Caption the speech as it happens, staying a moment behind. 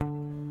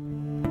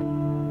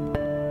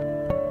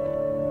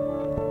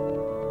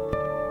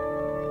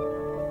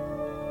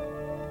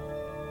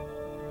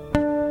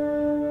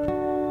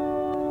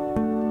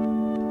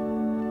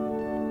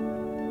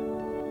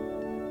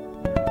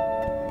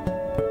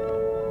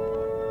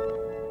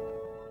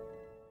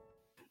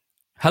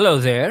Hello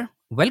there.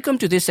 Welcome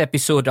to this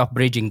episode of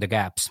Bridging the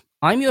Gaps.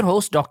 I'm your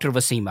host, Dr.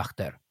 Wasim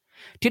Akhtar.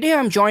 Today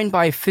I'm joined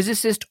by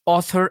physicist,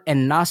 author,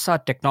 and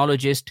NASA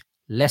technologist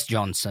Les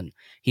Johnson.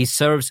 He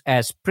serves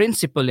as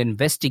principal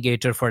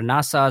investigator for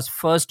NASA's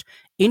first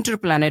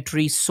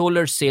interplanetary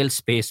solar sail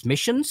space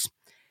missions.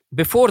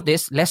 Before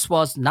this, Les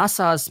was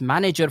NASA's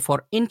manager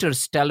for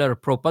interstellar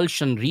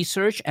propulsion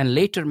research and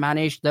later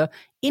managed the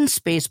In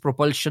Space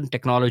Propulsion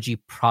Technology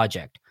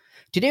Project.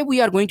 Today,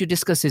 we are going to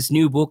discuss his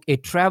new book, A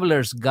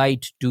Traveler's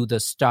Guide to the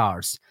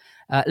Stars.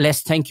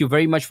 Les, thank you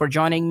very much for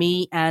joining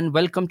me and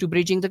welcome to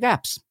Bridging the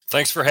Gaps.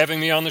 Thanks for having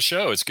me on the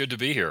show. It's good to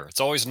be here.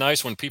 It's always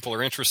nice when people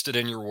are interested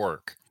in your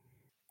work.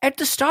 At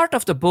the start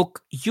of the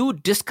book, you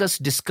discuss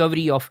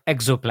discovery of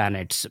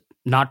exoplanets.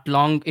 Not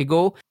long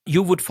ago,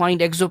 you would find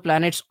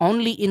exoplanets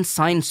only in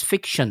science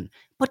fiction,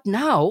 but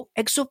now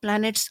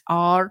exoplanets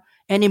are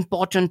an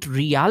important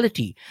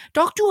reality.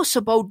 Talk to us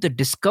about the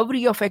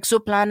discovery of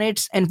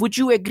exoplanets, and would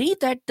you agree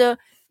that the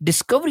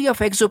discovery of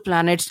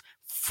exoplanets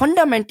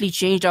fundamentally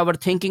changed our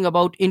thinking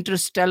about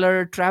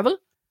interstellar travel?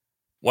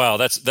 Wow,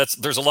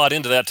 there's a lot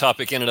into that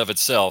topic in and of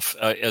itself.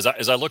 As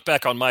I look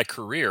back on my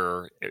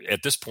career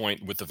at this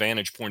point, with the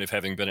vantage point of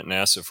having been at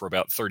NASA for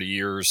about 30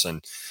 years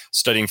and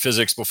studying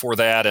physics before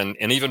that, and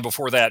even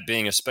before that,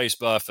 being a space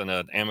buff and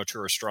an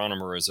amateur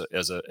astronomer as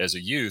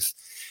a youth,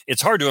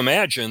 it's hard to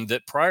imagine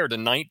that prior to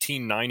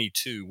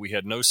 1992, we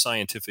had no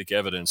scientific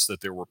evidence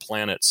that there were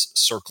planets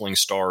circling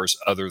stars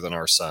other than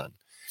our sun.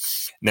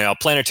 Now,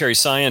 planetary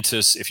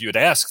scientists, if you had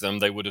asked them,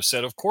 they would have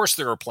said, of course,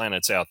 there are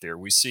planets out there.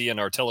 We see in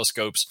our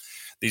telescopes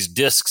these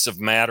disks of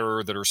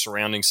matter that are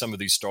surrounding some of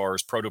these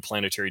stars,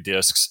 protoplanetary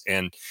disks,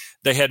 and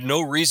they had no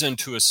reason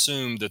to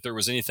assume that there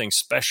was anything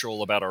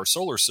special about our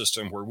solar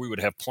system where we would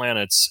have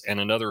planets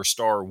and another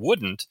star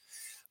wouldn't.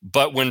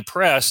 But when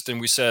pressed, and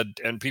we said,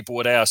 and people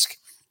would ask,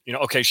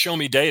 okay, show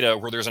me data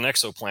where there's an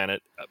exoplanet.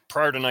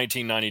 Prior to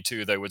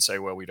 1992, they would say,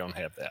 well, we don't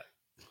have that.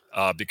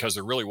 Because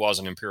there really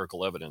wasn't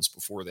empirical evidence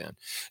before then.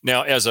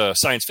 Now, as a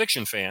science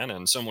fiction fan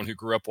and someone who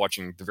grew up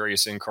watching the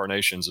various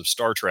incarnations of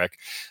Star Trek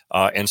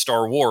and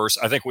Star Wars,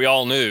 I think we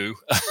all knew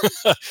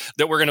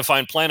that we're going to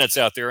find planets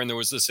out there. And there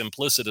was this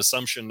implicit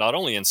assumption, not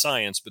only in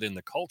science, but in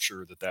the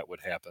culture, that would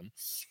happen.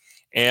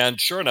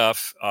 And sure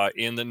enough,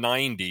 in the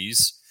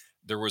 90s,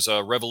 there was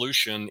a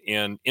revolution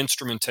in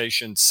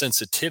instrumentation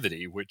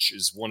sensitivity, which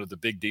is one of the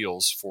big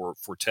deals for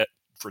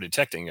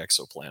detecting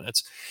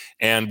exoplanets.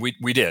 And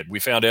we did. We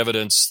found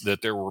evidence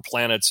that there were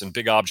planets and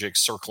big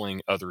objects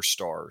circling other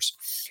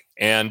stars.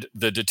 And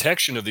the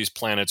detection of these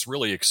planets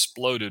really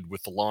exploded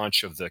with the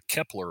launch of the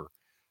Kepler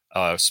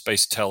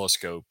Space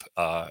Telescope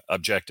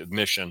objective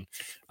mission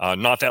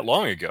not that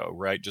long ago,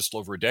 right? Just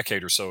over a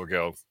decade or so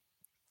ago.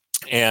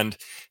 And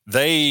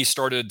they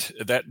started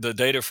the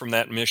data from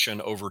that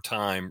mission over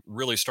time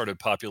really started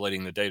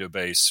populating the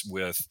database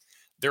with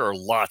there are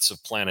lots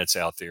of planets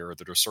out there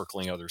that are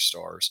circling other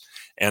stars.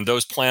 And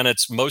those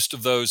planets, most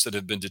of those that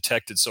have been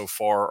detected so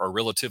far are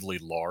relatively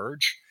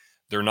large.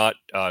 They're not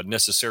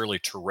necessarily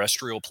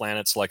terrestrial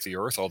planets like the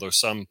Earth, although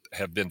some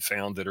have been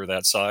found that are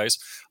that size.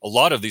 A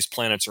lot of these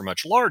planets are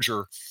much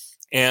larger,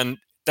 and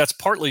that's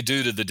partly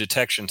due to the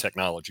detection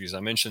technologies. I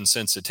mentioned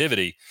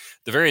sensitivity.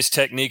 The various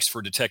techniques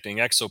for detecting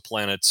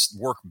exoplanets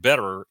work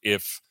better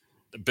if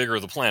the bigger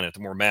the planet, the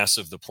more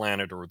massive the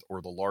planet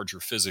or the larger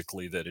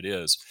physically that it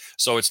is.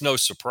 So it's no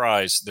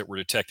surprise that we're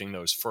detecting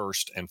those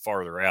first and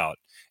farther out.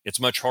 It's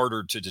much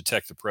harder to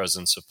detect the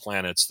presence of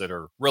planets that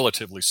are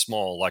relatively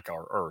small like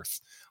our Earth.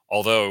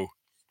 Although,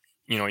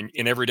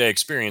 in everyday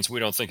experience,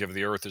 we don't think of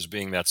the Earth as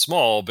being that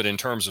small, but in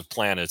terms of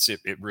planets, it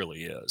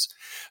really is.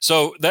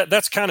 So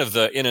that's kind of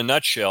in a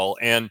nutshell.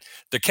 And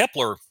the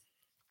Kepler,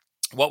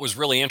 what was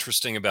really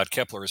interesting about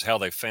Kepler is how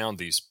they found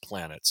these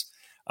planets.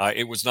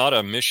 It was not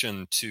a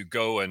mission to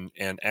go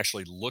and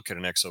actually look at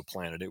an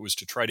exoplanet. It was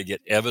to try to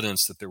get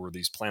evidence that there were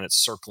these planets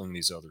circling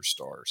these other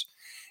stars.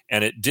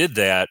 And it did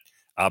that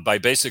by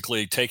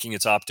basically taking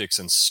its optics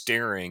and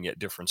staring at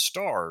different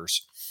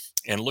stars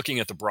and looking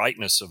at the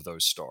brightness of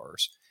those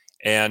stars.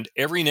 And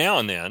every now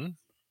and then,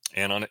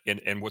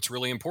 and what's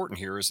really important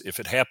here is if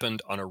it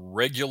happened on a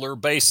regular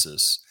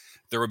basis,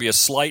 there would be a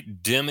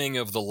slight dimming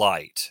of the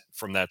light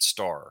from that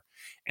star.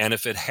 And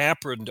if it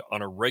happened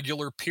on a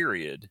regular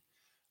period,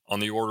 on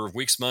the order of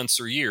weeks,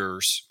 months, or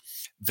years,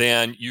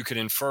 then you could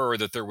infer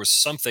that there was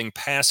something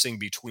passing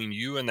between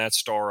you and that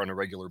star on a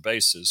regular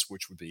basis,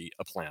 which would be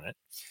a planet.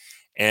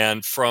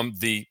 And from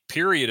the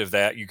period of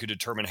that, you could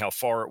determine how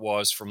far it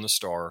was from the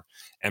star.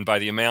 And by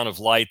the amount of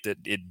light that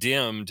it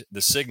dimmed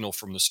the signal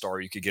from the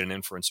star, you could get an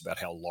inference about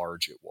how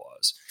large it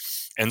was.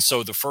 And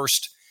so the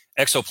first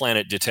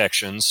exoplanet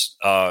detections,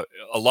 a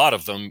lot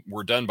of them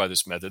were done by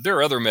this method. There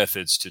are other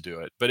methods to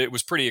do it, but it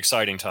was pretty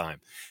exciting time.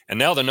 And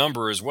now the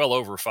number is well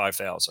over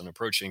 5,000,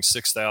 approaching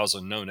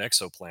 6,000 known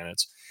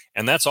exoplanets.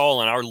 And that's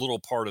all in our little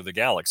part of the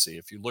galaxy.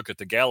 If you look at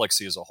the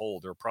galaxy as a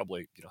whole, there are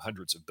probably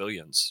hundreds of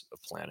billions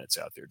of planets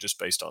out there just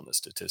based on the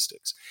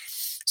statistics.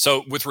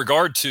 So with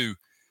regard to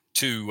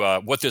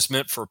what this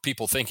meant for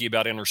people thinking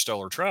about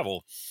interstellar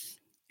travel,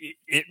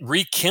 it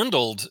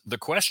rekindled the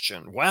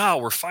question, wow,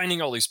 we're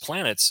finding all these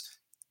planets.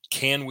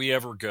 Can we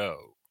ever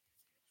go?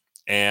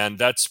 And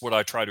that's what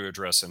I try to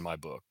address in my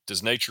book.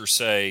 Does nature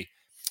say,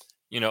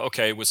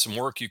 okay, with some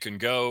work you can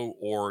go,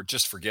 or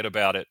just forget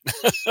about it?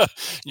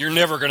 You're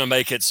never going to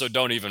make it, so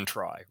don't even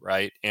try,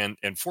 right? And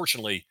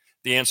fortunately,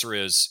 the answer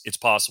is it's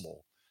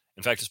possible.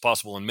 In fact, it's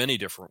possible in many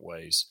different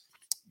ways.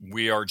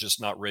 We are just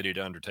not ready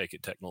to undertake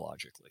it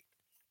technologically.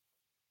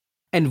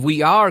 And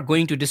we are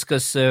going to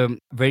discuss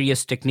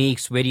various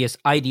techniques, various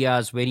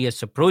ideas,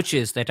 various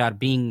approaches that are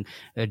being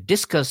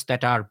discussed,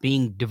 that are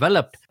being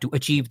developed to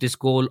achieve this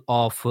goal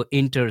of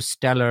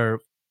interstellar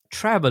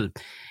travel.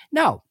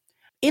 Now,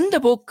 in the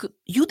book,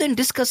 you then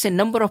discuss a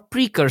number of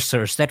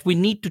precursors that we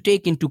need to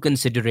take into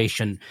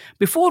consideration.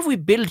 Before we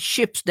build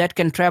ships that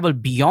can travel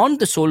beyond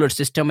the solar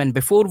system and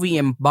before we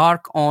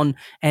embark on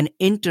an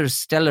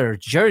interstellar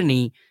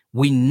journey,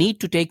 we need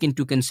to take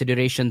into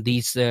consideration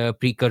these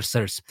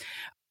precursors.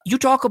 You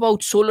talk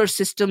about solar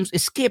systems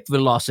escape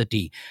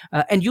velocity,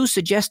 and you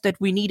suggest that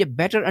we need a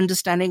better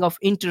understanding of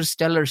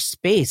interstellar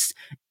space,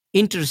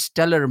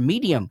 interstellar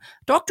medium.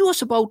 Talk to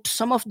us about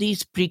some of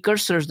these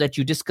precursors that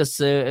you discuss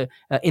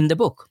in the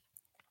book.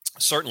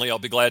 Certainly, I'll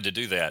be glad to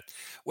do that.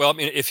 Well, I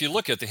mean, if you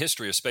look at the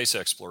history of space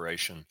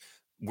exploration,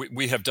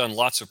 we have done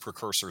lots of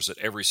precursors at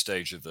every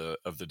stage of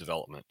the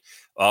development.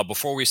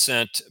 Before we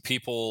sent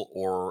people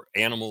or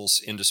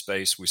animals into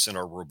space, we sent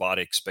our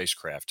robotic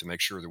spacecraft to make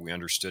sure that we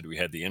understood we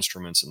had the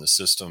instruments and the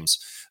systems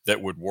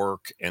that would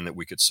work and that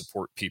we could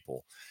support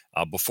people.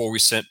 Before we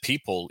sent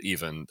people,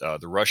 even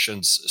the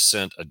Russians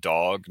sent a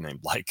dog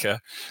named Laika.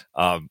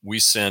 We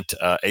sent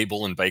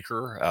Abel and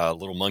Baker,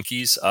 little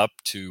monkeys, up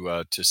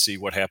to see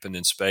what happened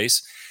in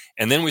space,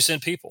 and then we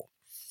sent people.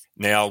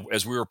 Now,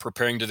 as we were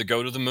preparing to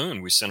go to the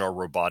moon, we sent our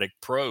robotic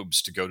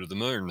probes to go to the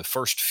moon. The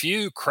first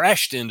few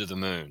crashed into the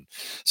moon.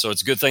 So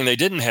it's a good thing they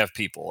didn't have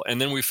people. And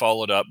then we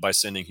followed up by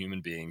sending human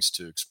beings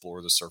to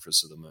explore the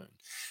surface of the moon.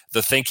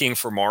 The thinking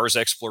for Mars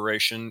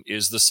exploration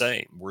is the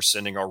same. We're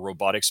sending our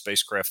robotic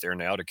spacecraft there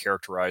now to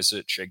characterize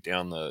it, shake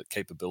down the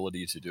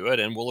capability to do it,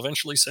 and we'll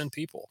eventually send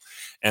people.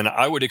 And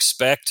I would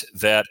expect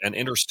that an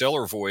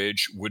interstellar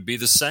voyage would be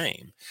the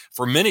same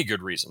for many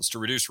good reasons, to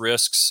reduce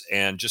risks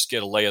and just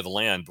get a lay of the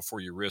land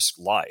before you risk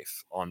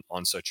life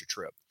on such a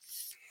trip.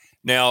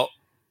 Now,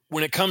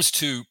 when it comes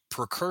to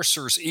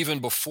precursors, even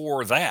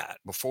before that,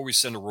 before we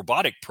send a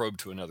robotic probe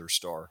to another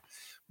star,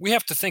 we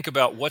have to think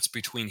about what's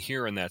between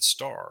here and that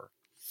star.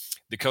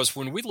 Because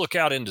when we look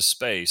out into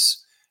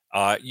space,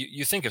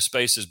 you think of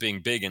space as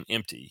being big and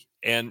empty.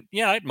 And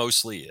yeah, it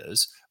mostly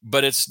is,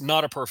 but it's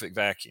not a perfect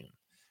vacuum.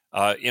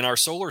 In our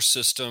solar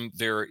system,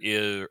 there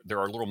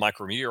are little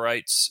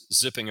micrometeorites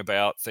zipping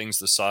about, things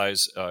the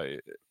size,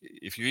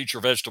 if you eat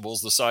your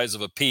vegetables, the size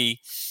of a pea,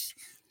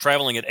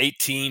 traveling at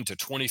 18 to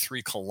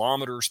 23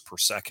 kilometers per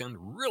second,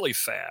 really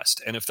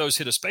fast. And if those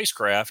hit a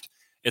spacecraft,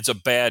 it's a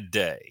bad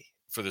day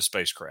for the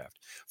spacecraft.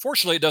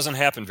 Fortunately, it doesn't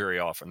happen very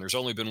often. There's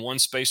only been one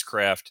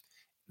spacecraft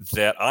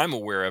that I'm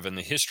aware of in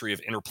the history of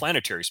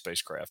interplanetary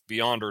spacecraft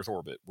beyond Earth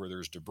orbit, where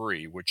there's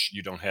debris, which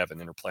you don't have in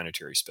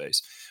interplanetary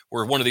space,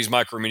 where one of these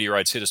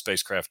micrometeorites hit a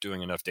spacecraft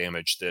doing enough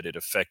damage that it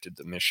affected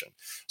the mission.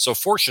 So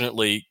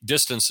fortunately,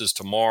 distances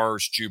to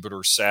Mars,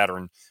 Jupiter,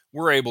 Saturn,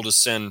 we're able to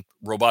send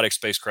robotic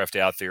spacecraft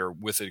out there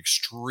with an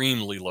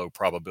extremely low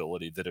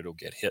probability that it'll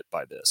get hit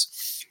by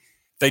this.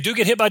 They do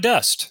get hit by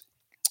dust.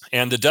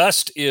 And the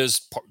dust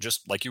is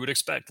just like you would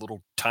expect,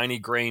 little tiny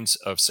grains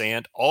of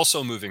sand,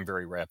 also moving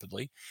very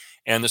rapidly.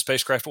 And the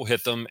spacecraft will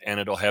hit them, and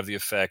it'll have the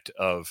effect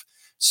of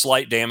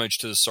slight damage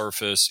to the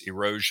surface,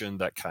 erosion,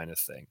 that kind of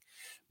thing.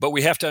 But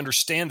we have to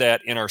understand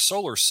that in our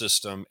solar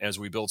system as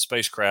we build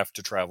spacecraft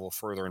to travel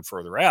further and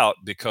further out,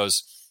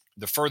 because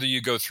the further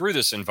you go through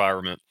this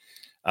environment,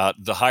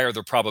 the higher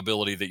the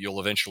probability that you'll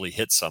eventually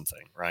hit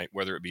something, right?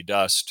 Whether it be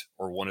dust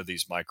or one of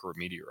these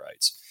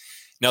micrometeorites.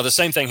 Now, the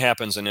same thing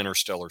happens in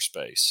interstellar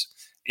space.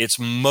 It's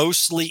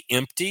mostly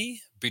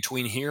empty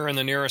between here and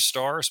the nearest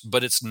stars,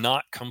 but it's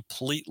not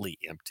completely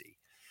empty.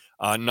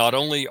 Not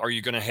only are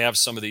you going to have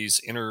some of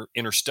these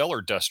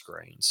interstellar dust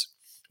grains,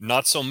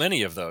 not so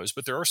many of those,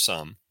 but there are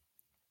some.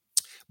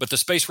 But the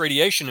space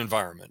radiation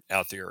environment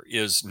out there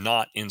is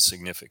not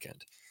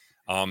insignificant.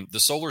 The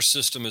solar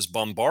system is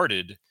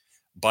bombarded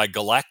by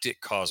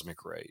galactic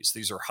cosmic rays.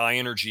 These are high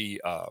energy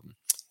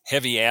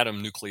heavy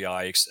atom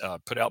nuclei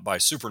put out by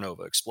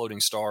supernova,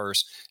 exploding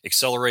stars,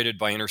 accelerated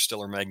by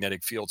interstellar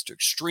magnetic fields to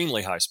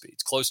extremely high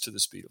speeds, close to the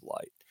speed of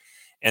light.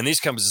 And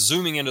these come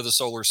zooming into the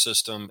solar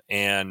system,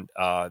 and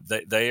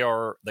they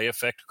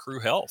affect crew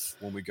health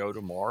when we go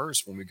to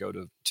Mars, when we go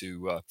to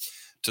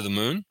the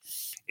moon.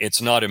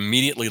 It's not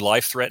immediately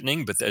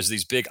life-threatening, but as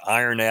these big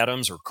iron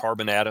atoms or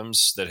carbon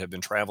atoms that have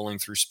been traveling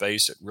through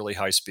space at really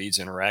high speeds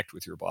interact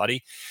with your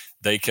body,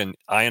 they can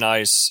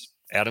ionize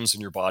atoms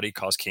in your body,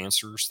 cause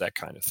cancers, that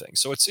kind of thing.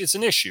 So it's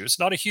an issue. It's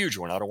not a huge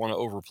one. I don't want to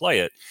overplay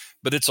it,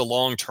 but it's a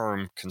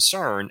long-term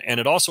concern, and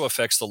it also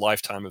affects the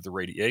lifetime of the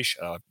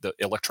radiation, the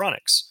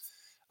electronics.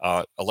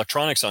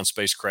 Electronics on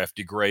spacecraft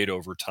degrade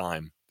over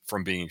time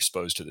from being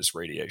exposed to this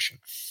radiation.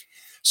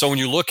 So when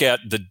you look at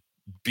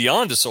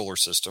beyond the solar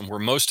system, where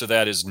most of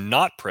that is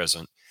not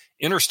present,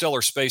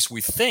 interstellar space,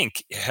 we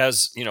think,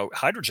 has,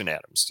 hydrogen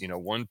atoms,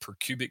 one per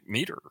cubic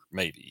meter,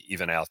 maybe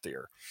even out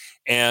there.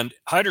 And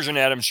hydrogen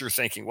atoms, you're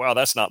thinking, wow,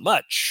 that's not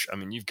much. I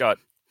mean, you've got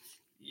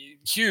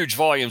huge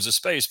volumes of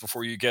space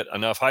before you get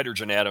enough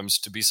hydrogen atoms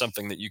to be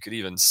something that you could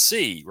even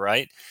see,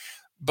 right?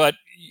 But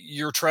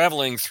you're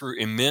traveling through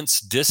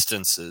immense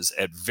distances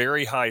at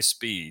very high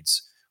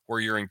speeds where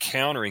you're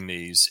encountering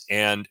these.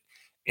 And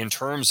in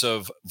terms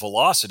of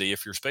velocity,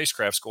 if your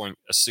spacecraft's going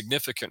a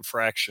significant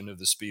fraction of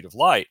the speed of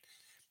light,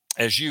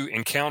 as you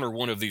encounter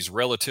one of these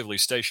relatively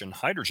stationed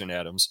hydrogen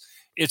atoms,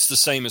 it's the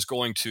same as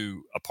going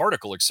to a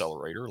particle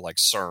accelerator like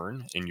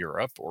CERN in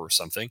Europe or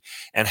something,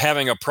 and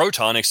having a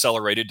proton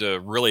accelerated to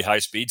really high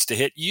speeds to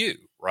hit you,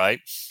 right?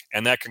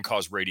 And that can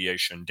cause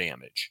radiation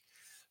damage.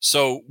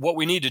 So what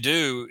we need to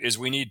do is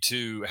we need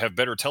to have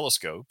better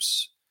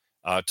telescopes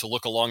to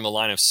look along the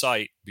line of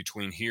sight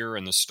between here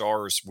and the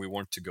stars we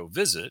want to go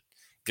visit,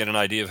 get an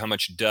idea of how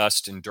much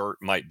dust and dirt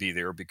might be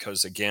there,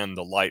 because again,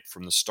 the light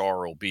from the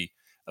star will be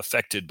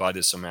affected by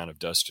this amount of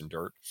dust and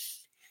dirt.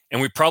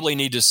 And we probably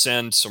need to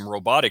send some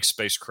robotic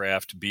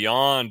spacecraft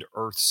beyond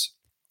Earth's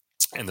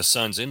and the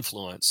sun's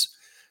influence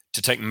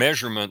to take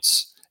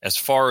measurements as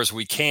far as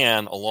we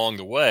can along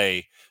the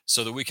way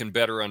so that we can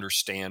better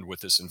understand what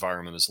this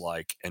environment is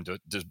like and to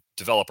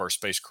develop our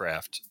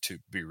spacecraft to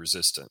be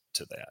resistant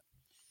to that.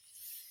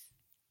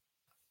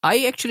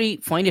 I actually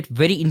find it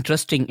very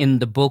interesting in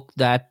the book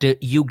that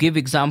you give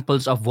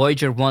examples of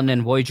Voyager 1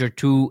 and Voyager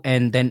 2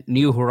 and then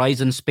New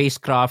Horizons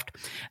spacecraft,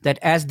 that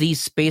as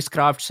these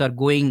spacecrafts are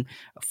going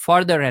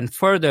further and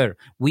further,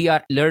 we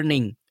are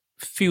learning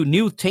few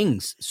new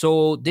things.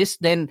 So this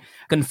then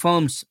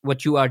confirms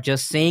what you are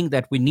just saying,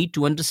 that we need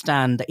to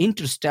understand the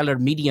interstellar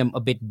medium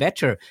a bit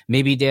better.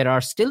 Maybe there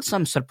are still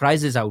some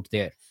surprises out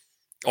there.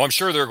 Oh, I'm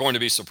sure there are going to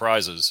be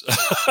surprises.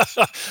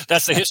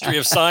 That's the history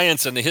of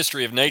science and the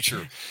history of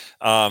nature.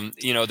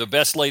 The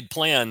best laid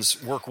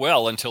plans work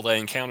well until they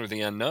encounter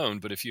the unknown.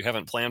 But if you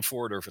haven't planned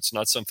for it, or if it's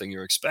not something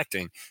you're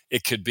expecting,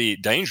 it could be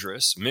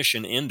dangerous,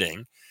 mission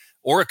ending,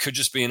 or it could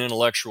just be an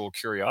intellectual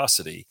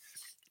curiosity.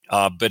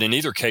 But in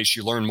either case,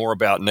 you learn more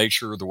about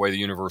nature, the way the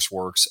universe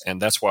works,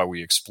 and that's why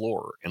we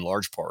explore, in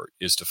large part,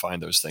 is to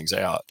find those things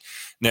out.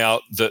 Now,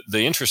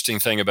 the interesting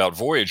thing about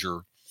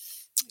Voyager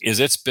is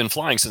it's been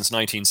flying since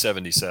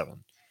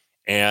 1977,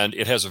 and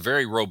it has a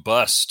very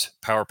robust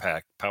power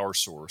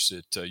source.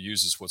 It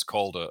uses what's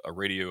called a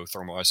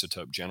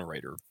radiothermoisotope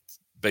generator.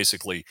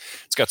 Basically,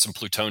 it's got some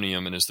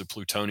plutonium, and as the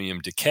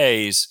plutonium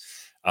decays,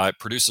 it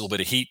produces a little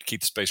bit of heat to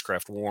keep the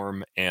spacecraft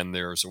warm, and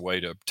there's a way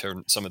to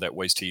turn some of that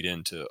waste heat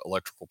into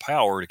electrical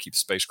power to keep the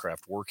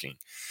spacecraft working.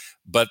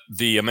 But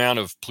the amount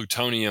of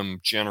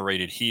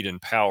plutonium-generated heat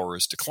and power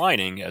is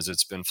declining as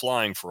it's been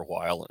flying for a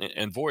while,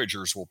 and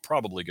Voyagers will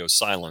probably go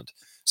silent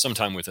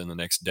sometime within the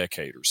next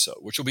decade or so,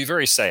 which will be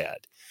very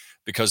sad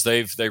because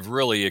they've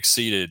really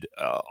exceeded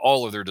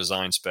all of their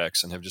design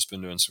specs and have just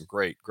been doing some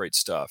great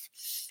stuff.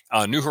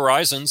 New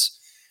Horizons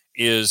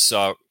is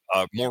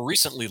more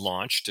recently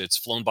launched. It's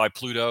flown by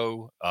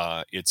Pluto.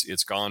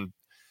 It's gone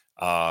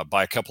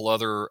by a couple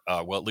other,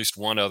 at least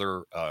one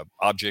other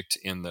object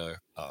in the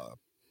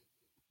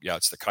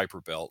it's the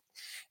Kuiper Belt,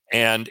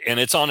 and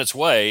it's on its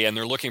way. And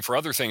they're looking for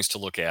other things to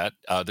look at.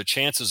 The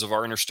chances of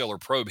our interstellar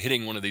probe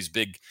hitting one of these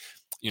big,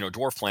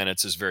 dwarf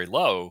planets is very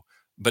low.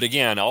 But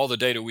again, all the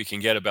data we can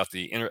get about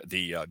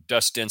the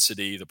dust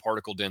density, the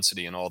particle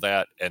density, and all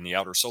that, and the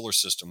outer solar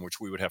system, which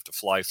we would have to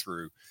fly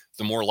through,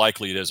 the more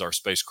likely it is our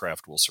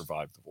spacecraft will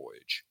survive the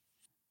voyage.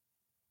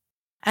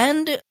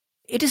 And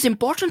it is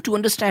important to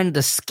understand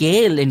the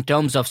scale in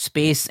terms of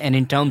space and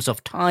in terms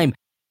of time.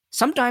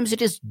 Sometimes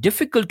it is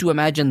difficult to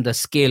imagine the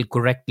scale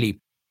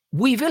correctly.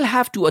 We will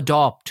have to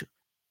adopt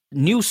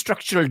new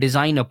structural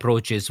design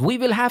approaches. We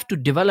will have to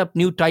develop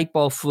new type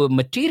of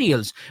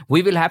materials.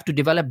 We will have to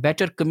develop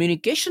better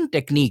communication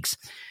techniques.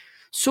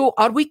 So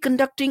are we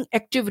conducting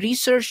active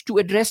research to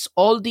address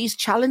all these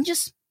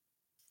challenges?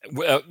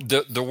 Well,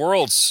 the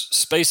world's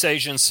space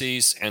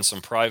agencies and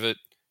some private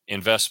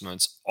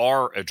investments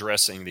are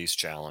addressing these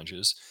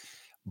challenges,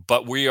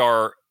 but we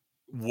are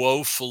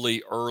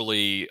woefully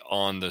early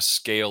on the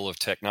scale of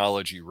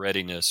technology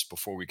readiness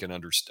before we can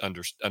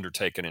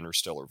undertake an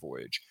interstellar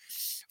voyage.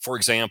 For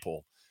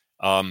example,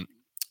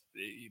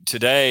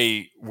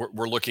 today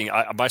we're looking.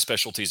 My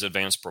specialty is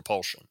advanced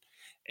propulsion,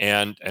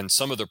 and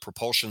some of the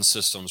propulsion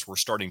systems we're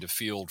starting to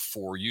field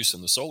for use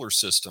in the solar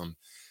system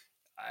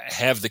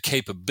have the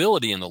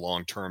capability in the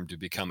long term to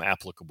become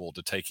applicable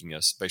to taking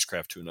a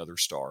spacecraft to another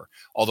star,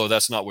 although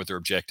that's not what their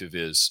objective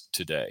is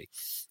today.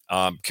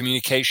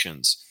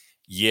 Communications,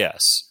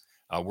 yes.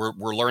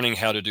 We're learning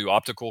how to do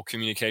optical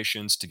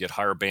communications to get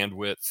higher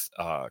bandwidth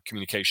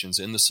communications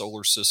in the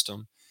solar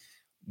system.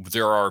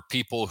 There are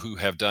people who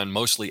have done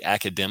mostly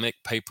academic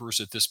papers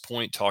at this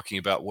point talking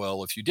about,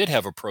 well, if you did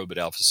have a probe at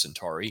Alpha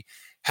Centauri,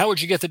 how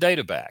would you get the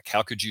data back?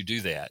 How could you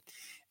do that?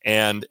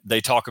 And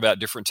they talk about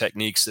different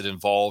techniques that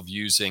involve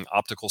using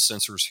optical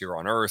sensors here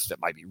on Earth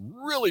that might be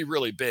really,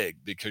 really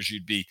big because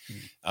you'd be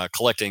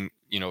collecting,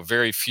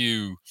 very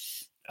few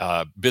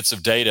bits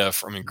of data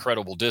from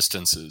incredible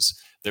distances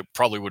that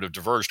probably would have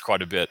diverged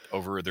quite a bit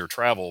over their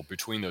travel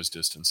between those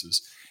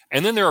distances.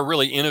 And then there are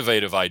really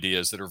innovative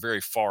ideas that are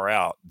very far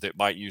out that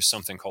might use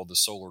something called the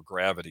solar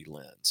gravity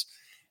lens.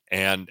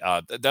 And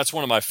that's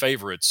one of my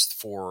favorites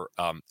for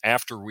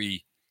after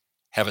we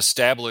have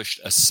established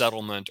a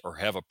settlement or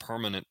have a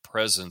permanent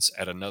presence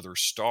at another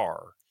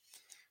star.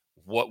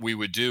 What we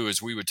would do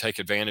is we would take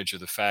advantage of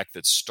the fact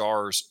that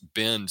stars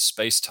bend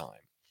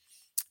space-time.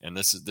 And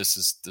this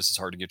is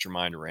hard to get your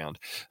mind around,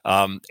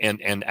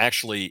 and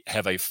actually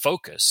have a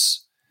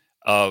focus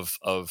of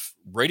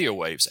radio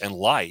waves and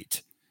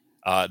light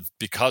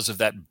because of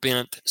that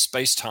bent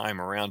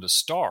space-time around a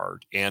star.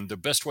 And the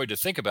best way to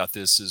think about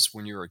this is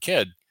when you're a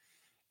kid,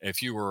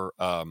 if you were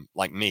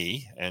like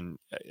me and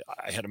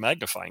I had a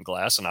magnifying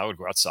glass and I would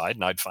go outside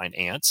and I'd find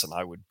ants and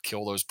I would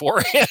kill those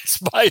poor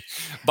ants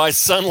by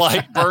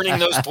sunlight burning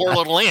those poor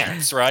little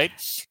ants, right?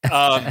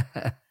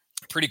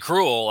 Pretty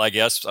cruel, I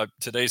guess.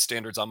 Today's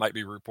standards, I might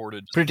be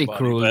reported. Pretty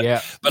cruel,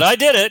 yeah. But I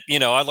did it.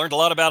 I learned a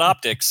lot about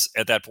optics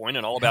at that point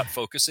and all about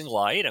focusing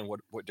light and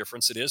what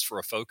difference it is for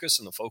a focus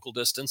and the focal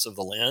distance of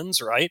the lens,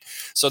 right?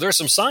 So there's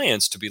some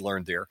science to be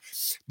learned there.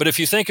 But if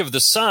you think of the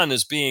sun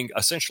as being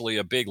essentially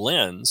a big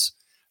lens,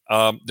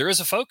 there is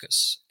a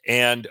focus.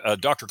 And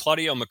Dr.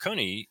 Claudio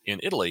Macconi in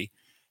Italy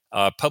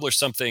published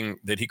something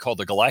that he called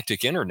the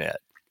galactic internet.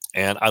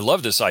 And I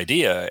love this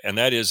idea. And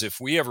that is if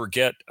we ever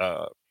get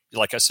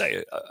like I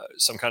say,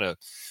 some kind of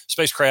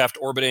spacecraft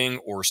orbiting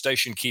or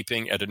station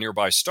keeping at a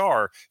nearby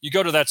star, you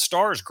go to that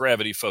star's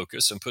gravity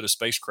focus and put a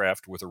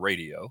spacecraft with a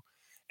radio,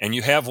 and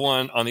you have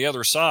one on the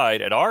other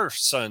side at our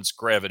sun's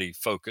gravity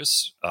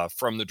focus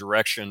from the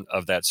direction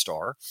of that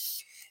star.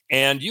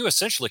 And you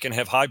essentially can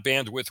have high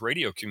bandwidth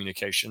radio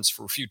communications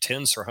for a few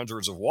tens or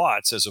hundreds of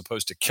watts as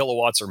opposed to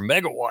kilowatts or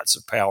megawatts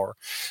of power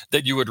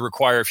that you would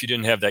require if you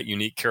didn't have that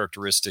unique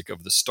characteristic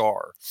of the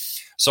star.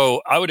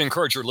 So I would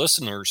encourage your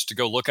listeners to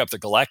go look up the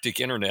Galactic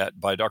Internet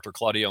by Dr.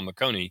 Claudio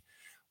Macconi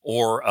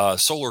or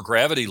Solar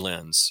Gravity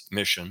Lens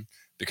mission,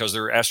 because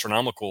there are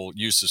astronomical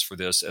uses for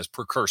this as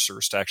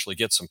precursors to actually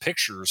get some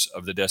pictures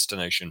of the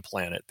destination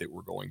planet that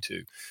we're going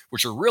to,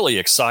 which are really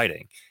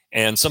exciting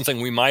and something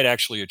we might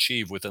actually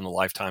achieve within the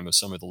lifetime of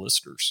some of the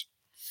listeners.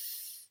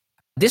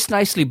 This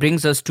nicely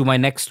brings us to my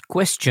next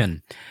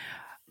question.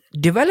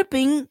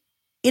 Developing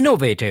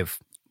innovative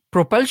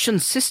propulsion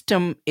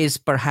system is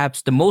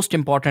perhaps the most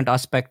important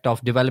aspect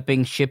of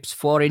developing ships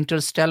for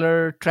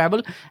interstellar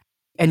travel,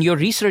 and your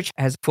research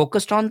has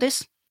focused on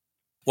this?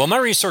 Well, my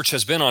research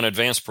has been on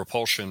advanced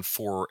propulsion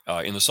for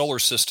in the solar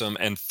system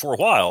and for a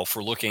while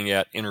for looking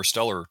at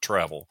interstellar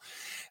travel.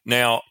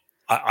 Now,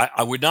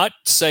 I would not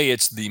say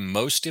it's the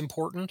most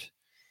important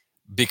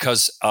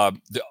because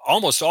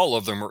almost all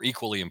of them are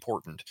equally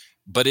important,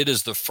 but it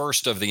is the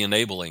first of the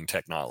enabling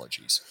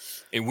technologies.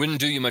 It wouldn't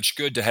do you much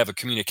good to have a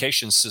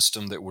communication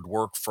system that would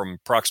work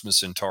from Proxima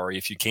Centauri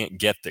if you can't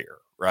get there,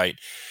 right?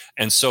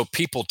 And so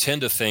people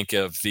tend to think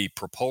of the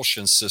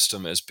propulsion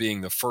system as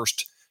being the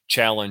first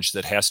challenge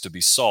that has to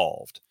be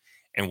solved.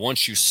 And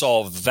once you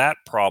solve that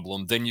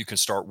problem, then you can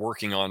start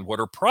working on what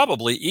are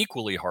probably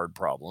equally hard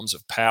problems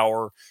of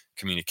power,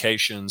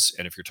 communications,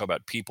 and if you're talking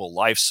about people,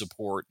 life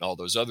support, and all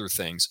those other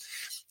things.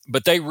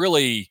 But they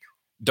really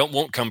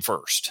won't come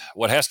first.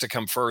 What has to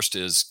come first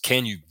is,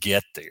 can you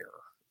get there?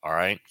 All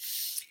right.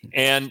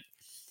 And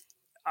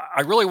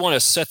I really want to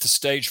set the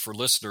stage for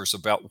listeners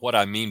about what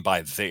I mean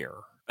by there.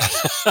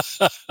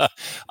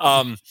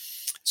 The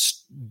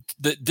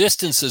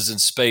distances in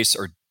space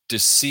are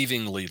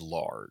deceivingly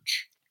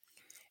large.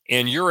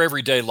 In your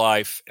everyday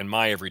life and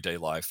my everyday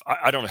life,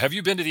 I don't know. Have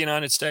you been to the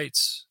United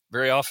States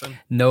very often?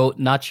 No,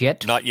 not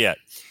yet. Not yet.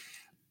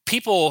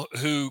 People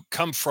who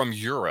come from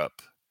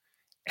Europe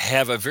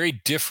have a very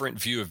different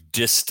view of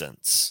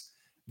distance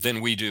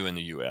than we do in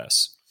the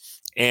U.S.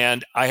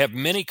 And I have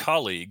many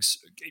colleagues,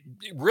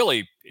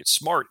 really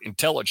smart,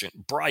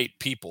 intelligent, bright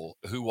people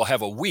who will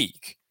have a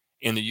week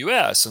in the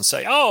U.S. and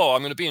say, oh,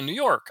 I'm going to be in New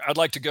York. I'd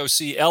like to go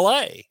see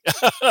L.A.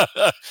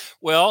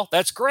 Well,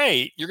 that's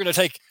great. You're going to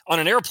take on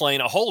an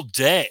airplane a whole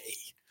day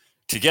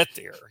to get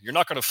there. You're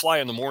not going to fly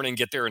in the morning,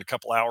 get there in a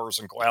couple hours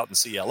and go out and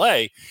see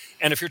L.A.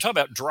 And if you're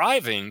talking about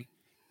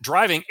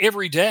driving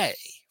every day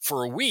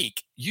for a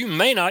week, you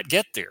may not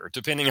get there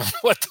depending on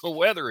what the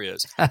weather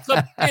is. It's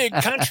a big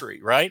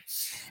country, right?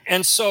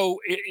 And so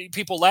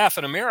people laugh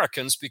at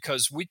Americans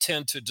because we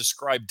tend to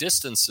describe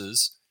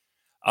distances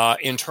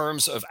in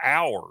terms of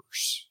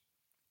hours,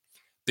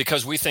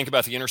 because we think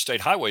about the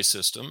interstate highway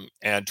system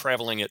and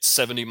traveling at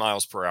 70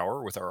 miles per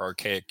hour with our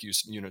archaic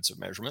units of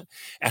measurement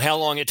and how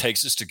long it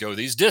takes us to go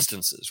these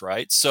distances,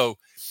 right? So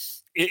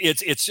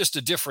it's just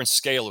a different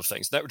scale of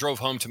things. That drove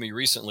home to me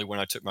recently when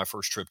I took my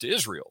first trip to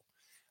Israel.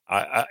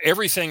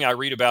 Everything I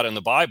read about in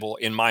the Bible,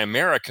 in my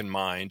American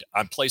mind,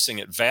 I'm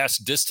placing at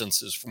vast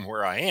distances from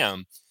where I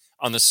am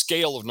on the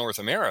scale of North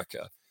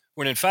America,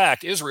 when in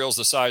fact, Israel's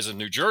the size of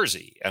New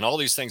Jersey. And all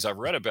these things I've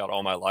read about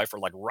all my life are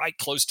like right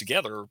close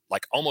together,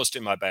 like almost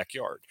in my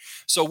backyard.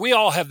 So we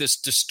all have this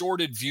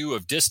distorted view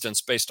of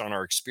distance based on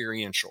our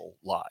experiential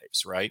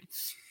lives, right?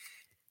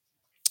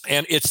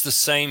 And it's the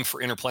same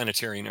for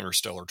interplanetary and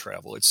interstellar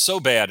travel. It's so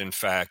bad, in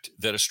fact,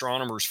 that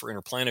astronomers for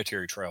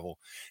interplanetary travel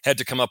had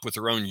to come up with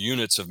their own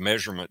units of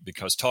measurement,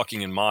 because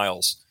talking in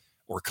miles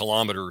or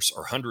kilometers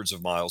or hundreds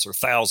of miles or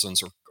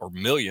thousands or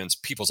millions,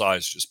 people's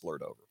eyes just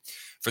blurred over.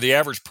 For the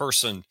average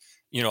person,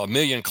 a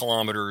million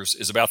kilometers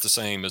is about the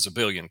same as a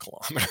billion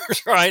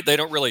kilometers, right? They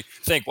don't really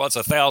think, well, it's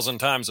 1,000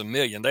 times a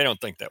million. They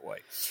don't think that way.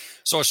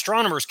 So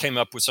astronomers came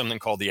up with something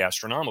called the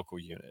astronomical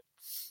unit.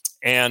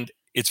 And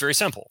it's very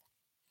simple.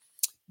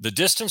 The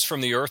distance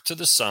from the Earth to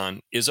the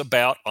Sun is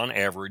about, on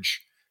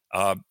average,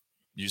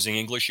 using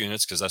English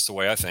units, because that's the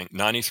way I think,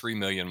 93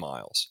 million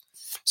miles.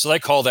 So they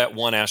call that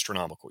one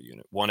astronomical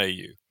unit, 1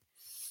 AU.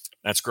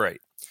 That's great.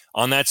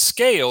 On that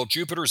scale,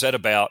 Jupiter's at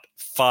about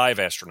 5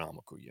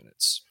 astronomical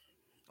units.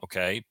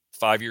 Okay,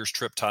 5 years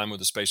trip time with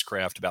a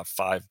spacecraft, about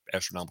 5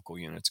 astronomical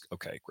units.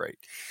 Okay, great.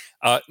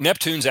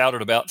 Neptune's out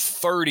at about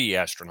 30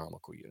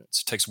 astronomical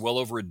units. It takes well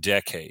over a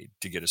decade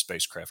to get a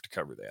spacecraft to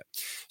cover that.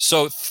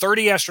 So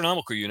 30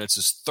 astronomical units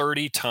is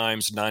 30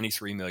 times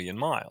 93 million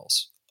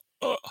miles.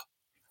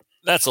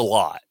 That's a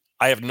lot.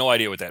 I have no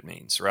idea what that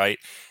means, right?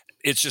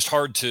 It's just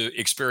hard to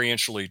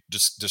experientially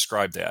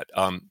describe that.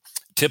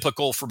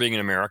 Typical for being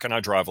an American, I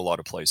drive a lot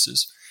of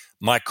places.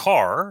 My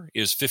car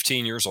is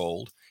 15 years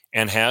old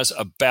and has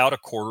about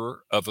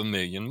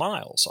 250,000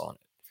 miles on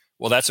it.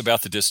 Well, that's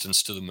about the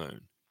distance to the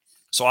moon.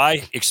 So I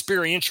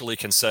experientially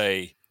can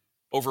say,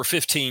 over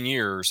 15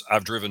 years,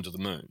 I've driven to the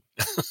moon.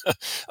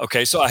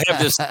 Okay, so I have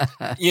this,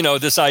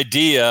 this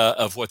idea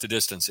of what the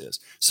distance is.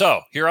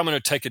 So here I'm going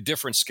to take a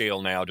different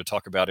scale now to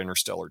talk about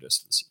interstellar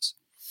distances.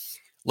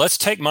 Let's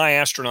take my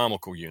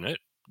astronomical unit,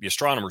 the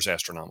astronomer's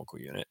astronomical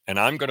unit, and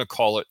I'm going to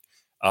call it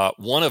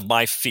one of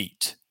my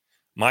feet.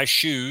 My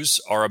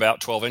shoes are about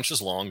 12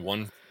 inches long,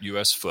 1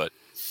 U.S. foot.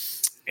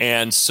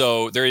 And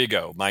so there you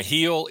go. My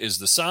heel is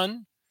the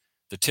sun.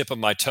 The tip of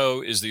my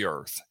toe is the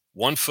Earth.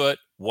 1 foot,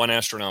 1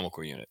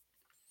 astronomical unit.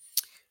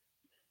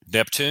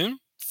 Neptune,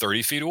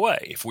 30 feet away.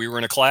 If we were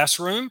in a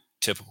classroom,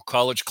 typical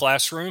college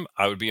classroom,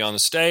 I would be on the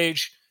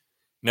stage.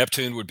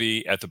 Neptune would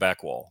be at the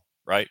back wall,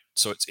 right?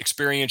 So it's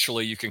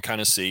experientially, you can kind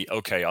of see,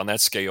 okay, on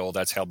that scale,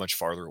 that's how much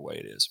farther away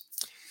it is.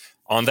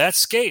 On that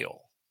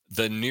scale,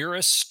 the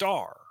nearest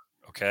star,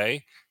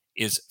 okay,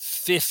 is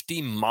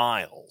 50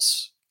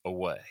 miles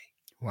away.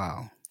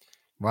 Wow.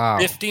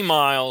 50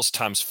 miles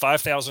times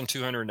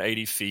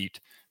 5,280 feet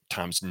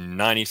times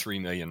 93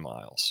 million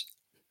miles.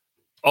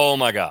 Oh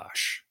my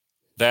gosh,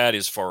 that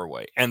is far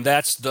away. And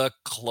that's the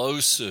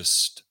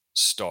closest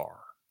star.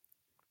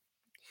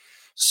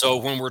 So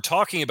when we're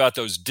talking about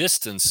those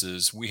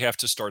distances, we have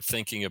to start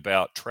thinking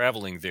about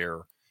traveling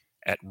there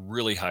at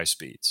really high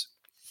speeds.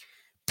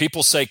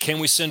 People say, can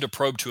we send a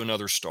probe to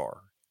another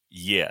star?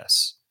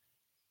 Yes.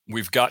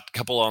 We've got a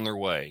couple on their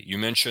way. You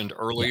mentioned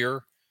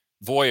earlier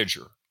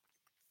Voyager.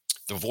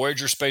 The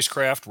Voyager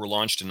spacecraft were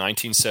launched in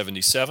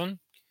 1977.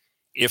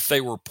 If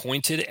they were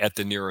pointed at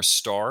the nearest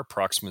star,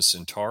 Proxima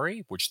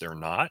Centauri, which they're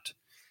not,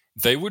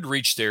 they would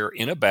reach there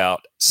in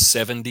about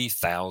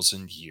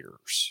 70,000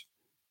 years.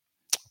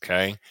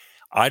 Okay?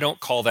 I don't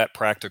call that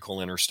practical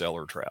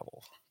interstellar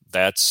travel.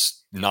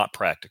 That's not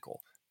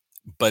practical.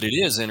 But it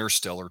is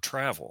interstellar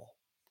travel.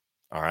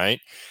 All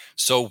right.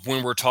 So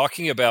when we're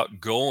talking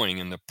about going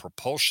in the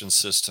propulsion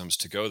systems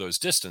to go those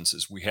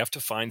distances, we have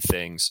to find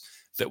things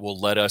that will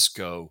let us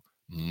go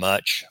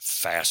much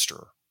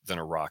faster than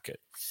a rocket.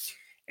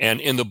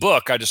 And in the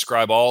book, I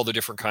describe all the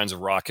different kinds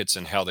of rockets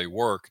and how they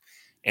work.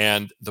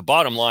 And the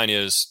bottom line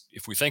is,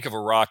 if we think of a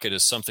rocket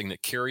as something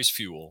that carries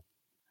fuel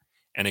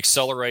and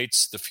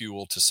accelerates the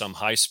fuel to some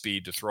high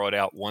speed to throw it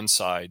out one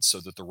side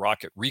so that the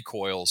rocket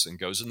recoils and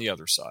goes in the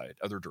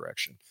other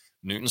direction,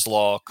 Newton's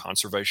law,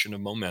 conservation of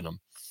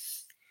momentum.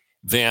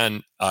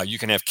 Then you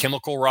can have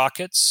chemical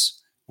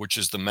rockets, which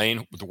is the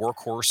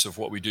workhorse of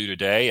what we do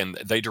today, and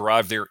they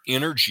derive their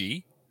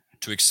energy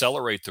to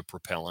accelerate the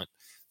propellant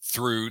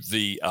through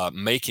the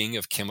making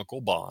of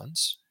chemical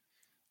bonds.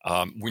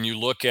 When you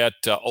look at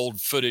old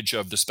footage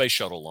of the space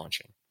shuttle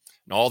launching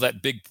and all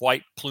that big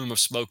white plume of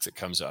smoke that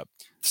comes up,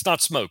 it's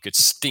not smoke,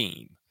 it's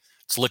steam.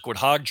 It's liquid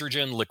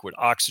hydrogen, liquid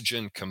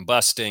oxygen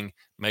combusting,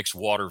 makes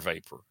water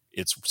vapor.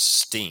 It's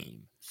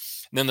steam.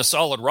 And then the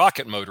solid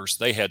rocket motors,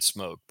 they had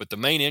smoke, but the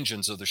main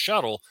engines of the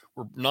shuttle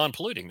were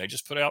non-polluting. They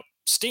just put out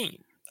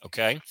steam,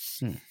 okay?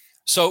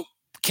 So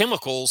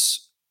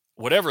chemicals,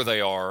 whatever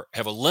they are,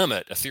 have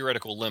a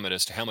theoretical limit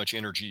as to how much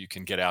energy you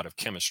can get out of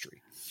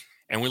chemistry.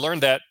 And we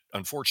learned that,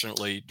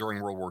 unfortunately,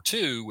 during World War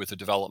II with the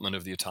development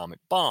of the atomic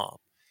bomb,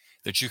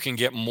 that you can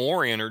get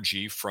more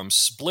energy from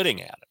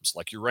splitting atoms,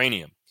 like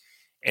uranium.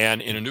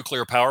 And in a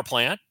nuclear power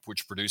plant,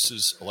 which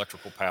produces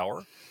electrical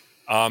power,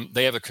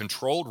 they have a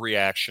controlled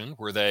reaction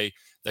where they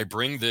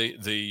bring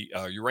the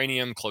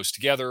uranium close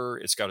together.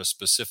 It's got a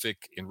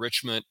specific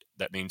enrichment.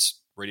 That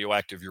means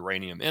radioactive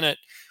uranium in it.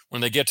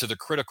 When they get to the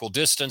critical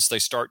distance, they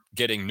start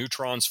getting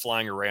neutrons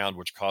flying around,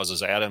 which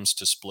causes atoms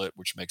to split,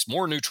 which makes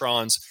more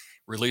neutrons,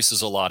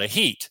 releases a lot of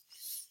heat.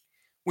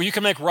 Well, you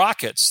can make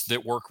rockets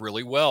that work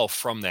really well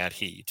from that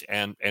heat.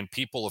 And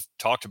people have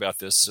talked about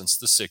this since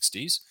the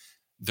 60s.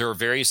 there are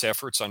various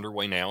efforts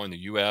underway now in the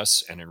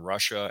US and in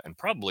Russia and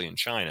probably in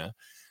China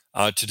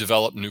to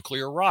develop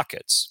nuclear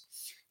rockets.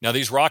 Now,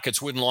 these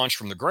rockets wouldn't launch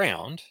from the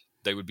ground.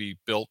 They would be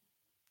built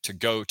to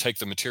go take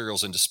the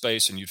materials into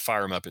space, and you'd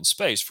fire them up in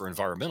space for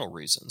environmental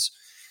reasons.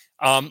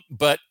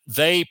 But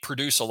they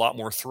produce a lot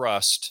more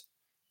thrust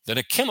than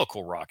a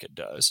chemical rocket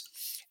does.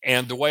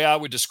 And the way I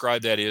would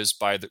describe that is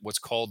by what's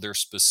called their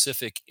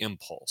specific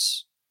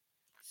impulse,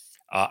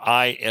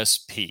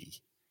 ISP.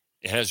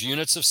 It has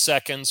units of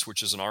seconds,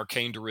 which is an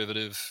arcane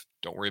derivative.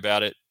 Don't worry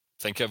about it.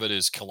 Think of it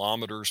as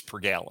kilometers per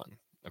gallon.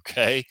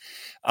 Okay.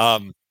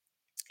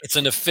 It's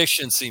an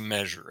efficiency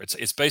measure.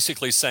 It's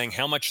basically saying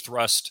how much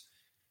thrust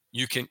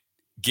you can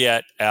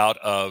get out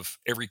of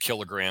every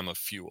kilogram of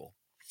fuel.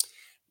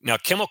 Now,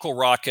 chemical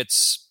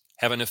rockets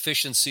have an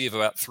efficiency of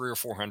about 300 or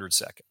 400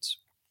 seconds.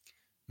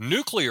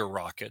 Nuclear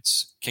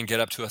rockets can get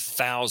up to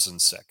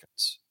 1,000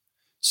 seconds.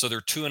 So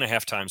they're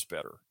 2.5 times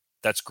better.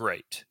 That's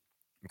great.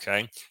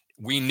 Okay.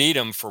 We need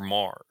them for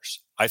Mars.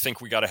 I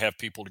think we got to have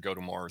people to go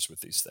to Mars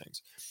with these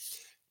things.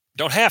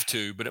 Don't have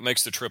to, but it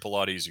makes the trip a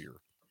lot easier.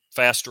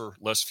 Faster,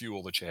 less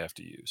fuel that you have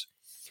to use.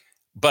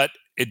 But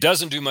it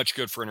doesn't do much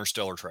good for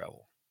interstellar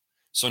travel.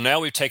 So now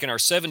we've taken our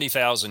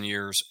 70,000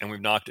 years and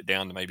we've knocked it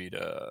down to maybe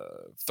to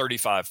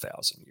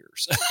 35,000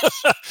 years.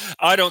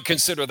 I don't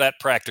consider that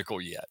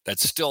practical yet.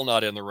 That's still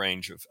not in the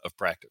range of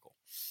practical.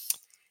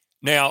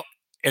 Now,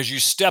 as you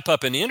step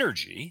up in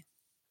energy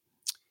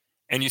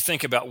and you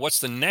think about what's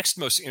the next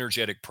most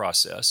energetic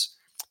process,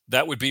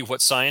 that would be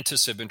what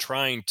scientists have been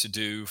trying to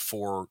do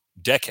for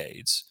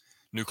decades,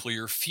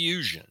 nuclear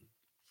fusion.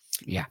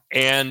 Yeah.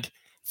 And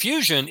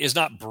fusion is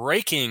not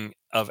breaking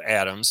of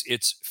atoms,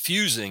 it's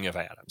fusing of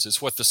atoms.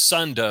 It's what the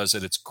sun does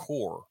at its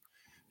core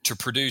to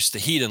produce the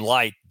heat and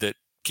light that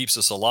keeps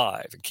us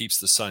alive and keeps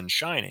the sun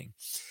shining.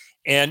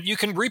 And you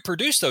can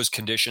reproduce those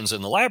conditions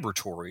in the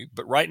laboratory,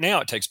 but right now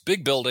it takes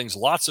big buildings,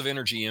 lots of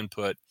energy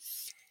input,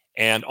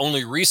 and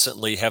only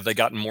recently have they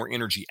gotten more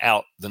energy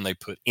out than they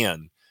put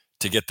in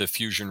to get the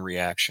fusion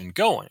reaction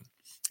going.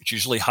 It's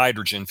usually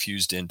hydrogen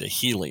fused into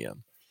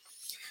helium.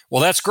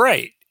 Well, that's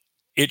great.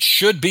 It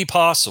should be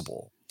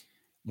possible.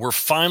 We're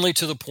finally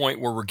to the point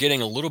where we're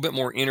getting a little bit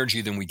more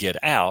energy than we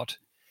get out.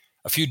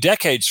 A few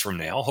decades from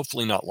now,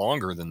 hopefully not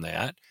longer than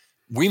that,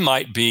 we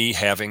might be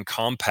having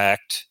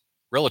compact,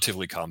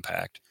 relatively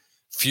compact,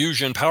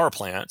 fusion power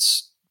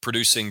plants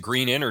producing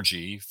green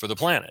energy for the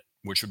planet,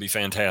 which would be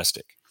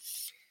fantastic.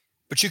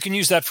 But you can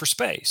use that for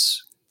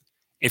space.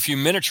 If you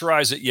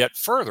miniaturize it yet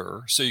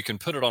further, so you can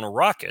put it on a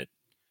rocket,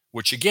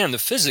 which again, the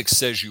physics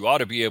says you ought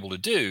to be able to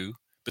do,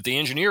 but the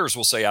engineers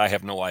will say, I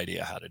have no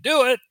idea how to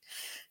do it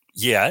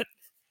yet.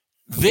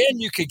 Then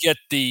you could get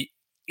the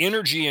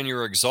energy in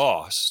your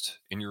exhaust,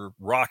 in your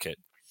rocket,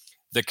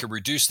 that could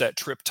reduce that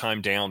trip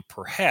time down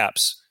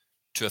perhaps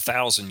to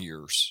 1,000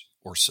 years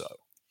or so.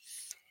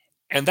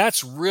 And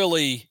that's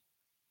really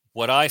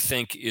what I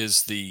think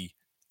is the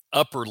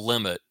upper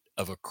limit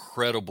of a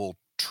credible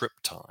trip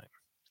time.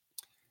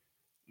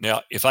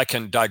 Now, if I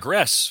can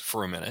digress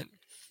for a minute,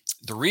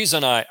 the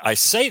reason I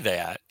say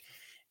that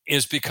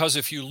is because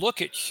if you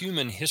look at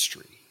human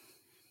history,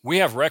 we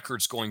have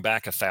records going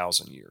back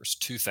 1,000 years,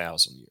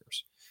 2,000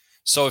 years.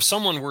 So if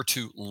someone were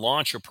to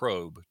launch a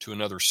probe to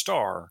another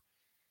star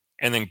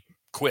and then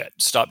quit,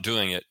 stop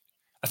doing it,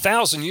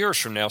 1,000 years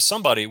from now,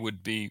 somebody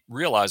would be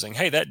realizing,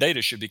 hey, that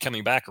data should be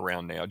coming back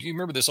around now. Do you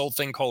remember this old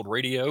thing called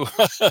radio?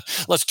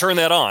 Let's turn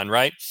that on,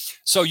 right?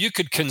 So you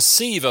could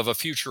conceive of a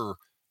future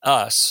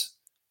us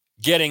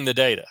getting the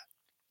data,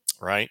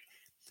 right?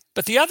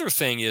 But the other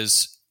thing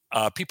is,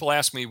 people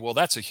ask me, well,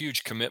 that's a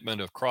huge commitment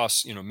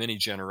across, many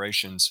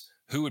generations.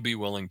 Who would be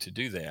willing to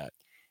do that?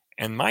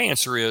 And my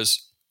answer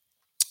is,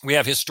 we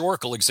have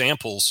historical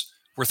examples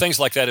where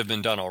things like that have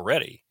been done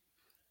already.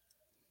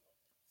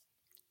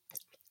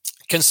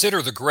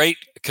 Consider the great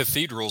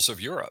cathedrals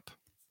of Europe,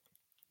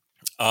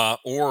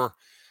 or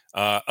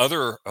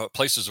other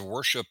places of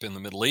worship in the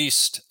Middle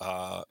East,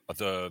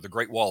 the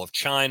Great Wall of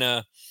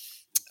China.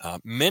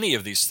 Many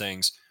of these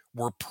things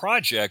were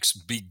projects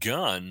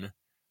begun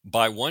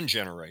by one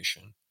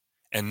generation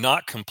and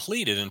not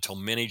completed until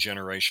many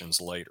generations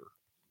later.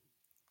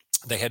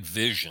 They had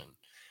vision.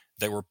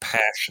 They were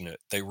passionate.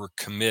 They were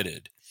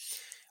committed.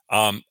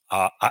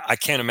 I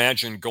can't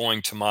imagine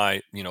going to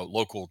my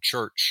local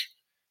church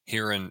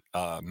here in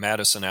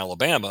Madison,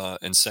 Alabama,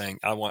 and saying,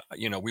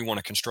 we want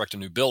to construct a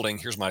new building.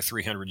 Here's my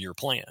 300-year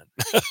plan.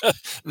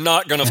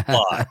 Not going to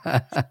fly.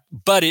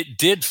 But it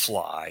did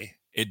fly.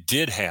 It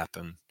did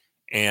happen.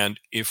 And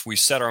if we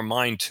set our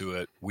mind to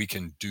it, we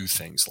can do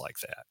things like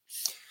that.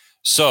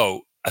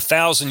 So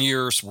 1,000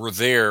 years, we're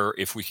there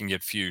if we can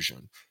get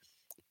fusion.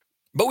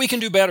 But we can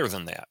do better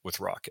than that with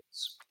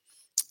rockets.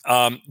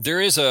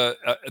 There is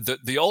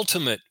the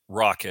ultimate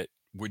rocket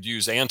would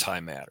use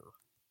antimatter.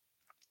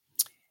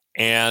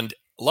 And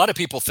a lot of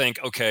people think,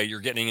 okay, you're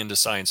getting into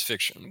science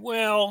fiction.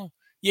 Well,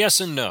 yes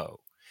and no.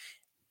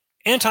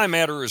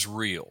 Antimatter is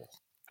real.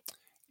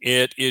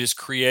 It is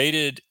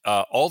created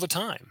all the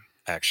time,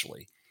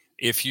 actually.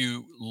 if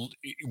you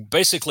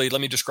basically,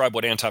 let me describe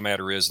what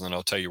antimatter is, and then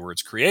I'll tell you where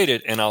it's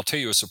created, and I'll tell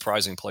you a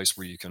surprising place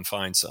where you can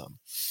find some.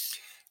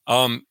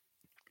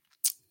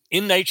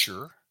 In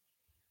nature,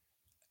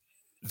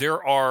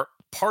 there are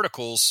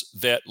particles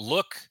that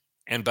look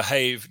and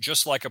behave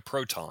just like a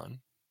proton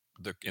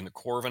in the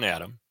core of an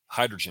atom,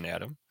 hydrogen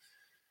atom,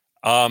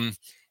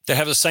 that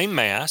have the same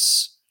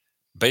mass,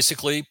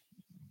 basically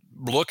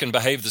look and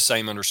behave the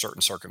same under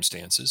certain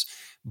circumstances.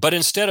 But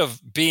instead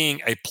of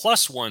being a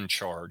 +1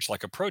 charge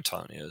like a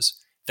proton is,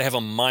 they have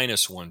a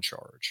 -1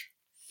 charge.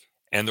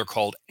 And they're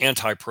called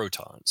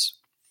antiprotons.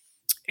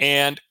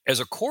 And as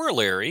a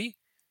corollary,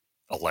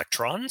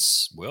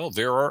 electrons, well,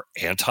 there are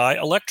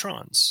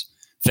anti-electrons.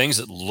 Things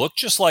that look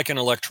just like an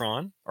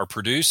electron are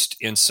produced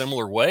in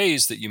similar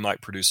ways that you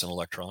might produce an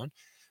electron,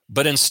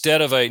 but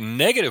instead of a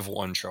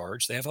 -1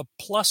 charge, they have a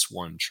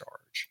 +1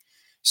 charge.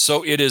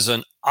 So it is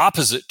an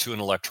opposite to an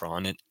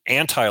electron, an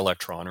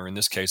anti-electron, or in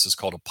this case, it's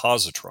called a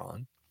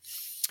positron.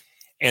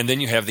 And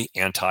then you have the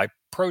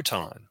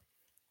antiproton.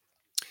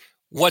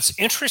 What's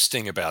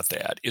interesting about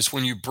that is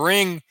when you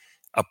bring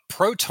a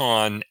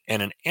proton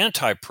and an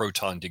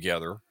antiproton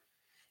together,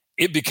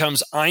 it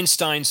becomes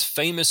Einstein's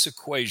famous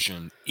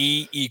equation,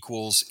 E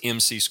equals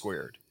mc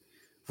squared,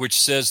 which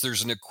says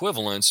there's an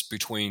equivalence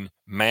between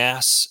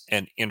mass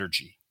and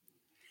energy,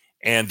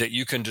 and that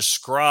you can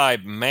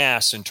describe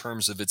mass in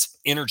terms of its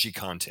energy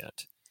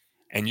content,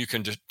 and you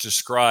can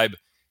describe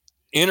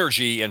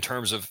energy in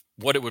terms of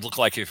what it would look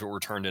like if it were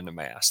turned into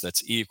mass.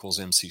 That's E equals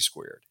mc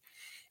squared.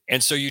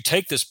 And so you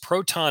take this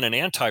proton and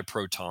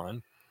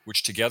antiproton,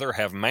 which together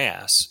have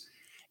mass,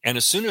 and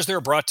as soon as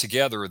they're brought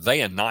together, they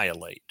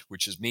annihilate,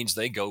 which means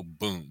they go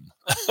boom.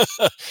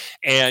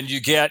 And you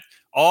get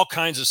all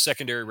kinds of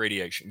secondary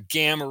radiation,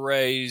 gamma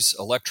rays,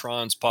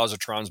 electrons,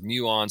 positrons,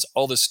 muons,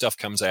 all this stuff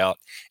comes out.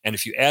 And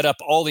if you add up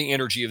all the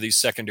energy of these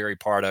secondary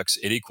products,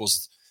 it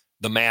equals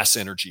the mass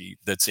energy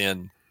that's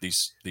in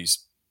these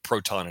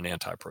proton and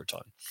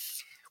antiproton.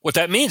 What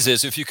that means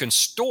is if you can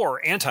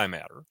store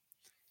antimatter,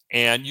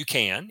 and you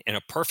can in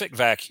a perfect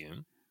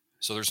vacuum,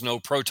 so there's no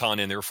proton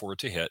in there for it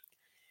to hit,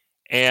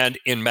 and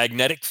in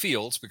magnetic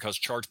fields, because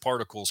charged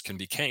particles can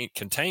be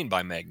contained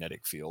by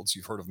magnetic fields,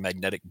 you've heard of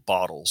magnetic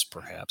bottles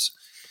perhaps,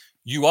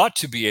 you ought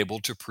to be able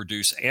to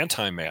produce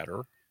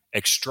antimatter,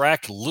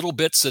 extract little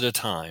bits at a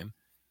time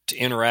to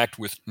interact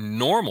with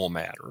normal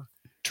matter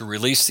to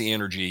release the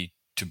energy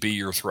to be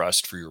your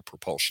thrust for your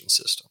propulsion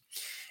system.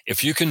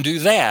 If you can do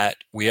that,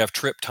 we have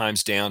trip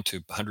times down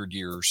to 100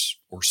 years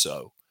or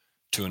so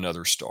to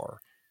another star.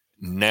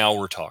 Now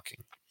we're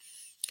talking.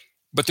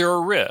 But there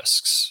are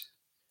risks.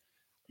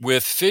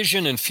 With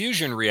fission and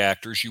fusion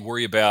reactors, you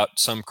worry about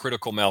some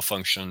critical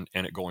malfunction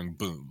and it going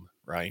boom,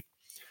 right?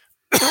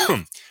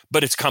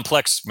 But it's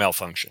complex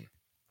malfunction.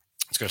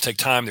 It's going to take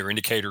time. There are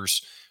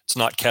indicators. It's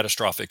not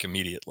catastrophic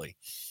immediately.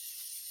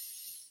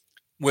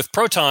 With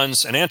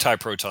protons and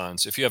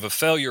antiprotons, if you have a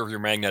failure of your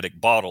magnetic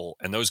bottle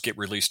and those get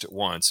released at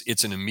once,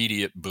 it's an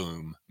immediate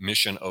boom.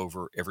 Mission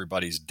over.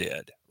 Everybody's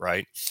dead,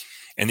 right?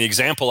 And the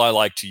example I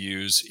like to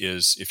use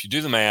is if you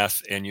do the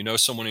math and you know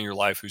someone in your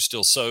life who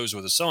still sews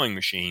with a sewing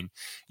machine,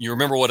 you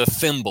remember what a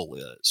thimble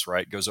is,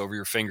 right? It goes over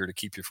your finger to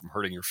keep you from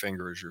hurting your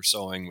finger as you're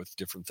sewing with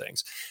different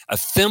things. A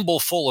thimble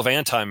full of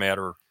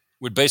antimatter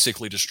would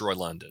basically destroy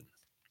London.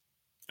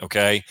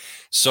 Okay,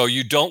 so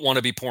you don't want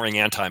to be pouring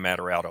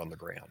antimatter out on the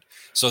ground.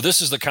 So this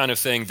is the kind of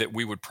thing that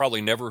we would probably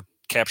never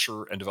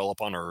capture and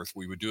develop on Earth.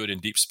 We would do it in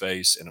deep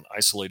space in an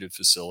isolated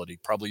facility,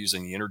 probably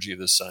using the energy of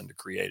the sun to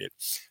create it,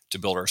 to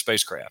build our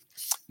spacecraft.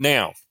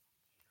 Now,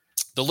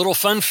 the little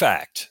fun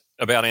fact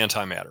about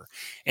antimatter.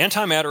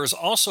 Antimatter is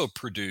also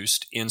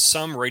produced in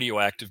some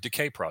radioactive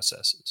decay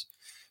processes.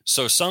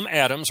 So some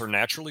atoms are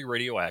naturally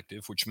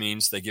radioactive, which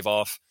means they give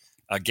off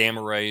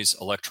gamma rays,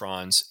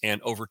 electrons, and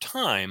over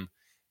time,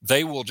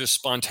 they will just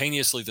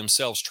spontaneously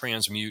themselves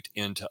transmute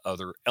into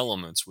other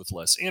elements with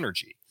less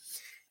energy.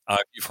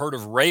 You've heard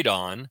of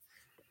radon.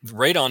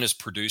 Radon is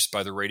produced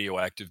by the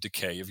radioactive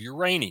decay of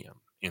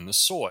uranium in the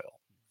soil.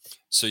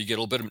 So you get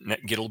a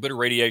little bit of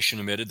radiation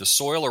emitted. The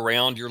soil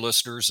around your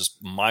listeners is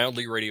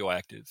mildly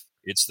radioactive.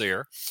 It's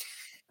there.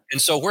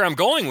 And so where I'm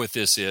going with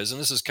this is,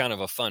 and this is kind of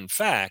a fun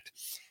fact,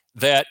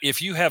 that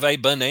if you have a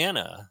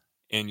banana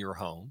in your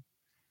home,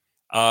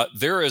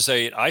 there is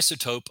an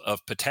isotope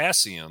of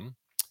potassium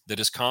that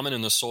is common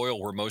in the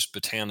soil where most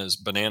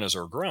bananas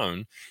are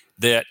grown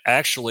that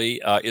actually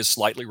is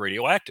slightly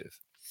radioactive.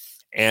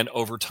 And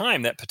over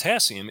time, that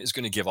potassium is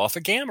going to give off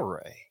a gamma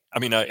ray.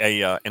 An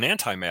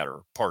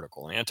antimatter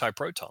particle, an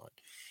antiproton.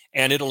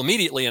 And it'll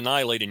immediately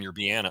annihilate in your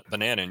banana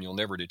and you'll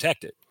never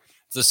detect it.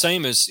 The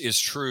same is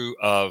true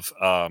of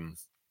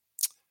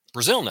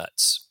Brazil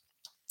nuts.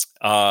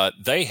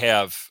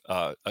 They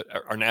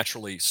are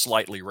naturally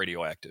slightly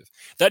radioactive.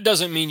 That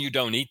doesn't mean you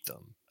don't eat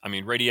them. I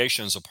mean,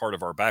 radiation is a part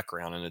of our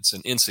background and it's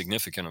an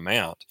insignificant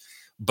amount.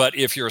 But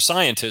if you're a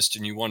scientist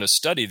and you want to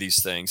study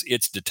these things,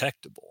 it's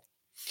detectable.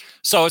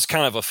 So it's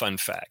kind of a fun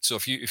fact. So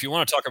if you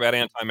want to talk about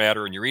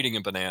antimatter and you're eating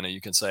a banana,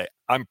 you can say,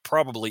 I'm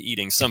probably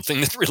eating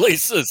something that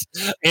releases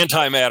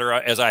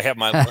antimatter as I have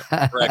my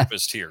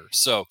breakfast here.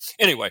 So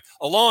anyway,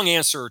 a long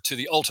answer to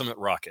the ultimate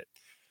rocket.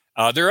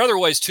 There are other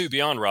ways too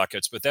beyond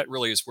rockets, but that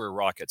really is where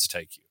rockets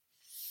take you.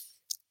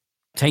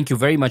 Thank you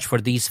very much for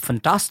these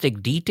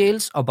fantastic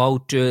details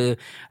about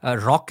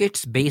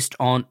rockets based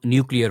on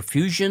nuclear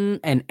fusion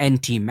and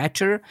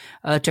antimatter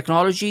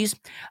technologies.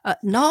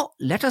 Now,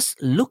 let us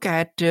look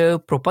at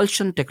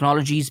propulsion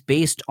technologies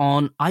based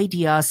on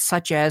ideas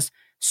such as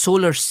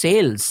solar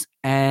sails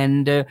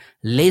and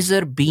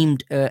laser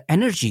beamed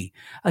energy.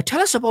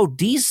 Tell us about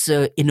these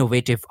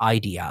innovative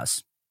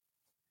ideas.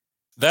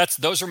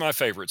 Those are my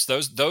favorites.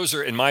 Those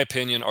are, in my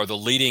opinion, are the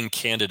leading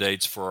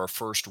candidates for our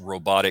first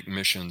robotic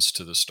missions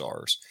to the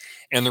stars.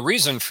 And the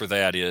reason for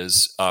that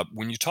is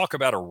when you talk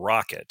about a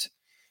rocket,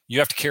 you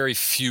have to carry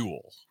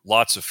fuel,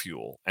 lots of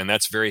fuel, and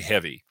that's very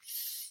heavy.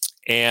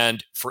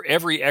 And for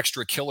every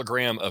extra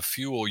kilogram of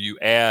fuel you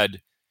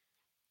add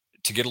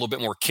to get a little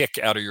bit more kick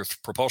out of your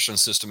propulsion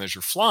system as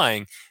you're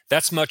flying,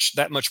 that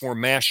much more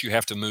mass you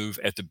have to move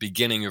at the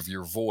beginning of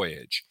your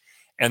voyage.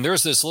 And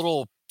there's this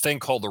little thing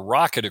called the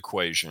rocket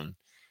equation,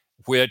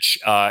 which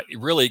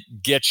really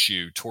gets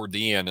you toward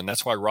the end. And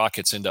that's why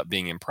rockets end up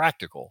being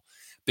impractical.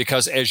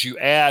 Because as you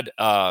add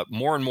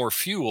more and more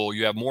fuel,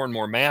 you have more and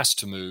more mass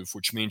to move,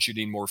 which means you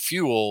need more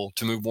fuel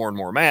to move more and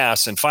more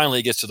mass. And finally,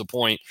 it gets to the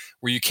point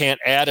where you can't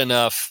add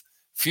enough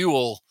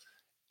fuel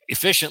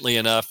efficiently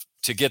enough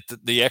to get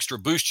the extra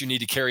boost you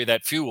need to carry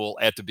that fuel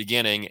at the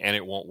beginning, and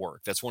it won't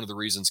work. That's one of the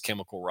reasons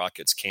chemical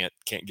rockets can't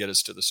get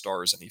us to the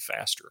stars any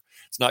faster.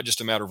 It's not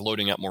just a matter of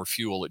loading up more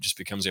fuel. It just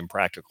becomes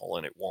impractical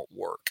and it won't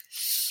work.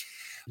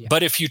 Yeah.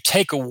 But if you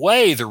take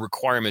away the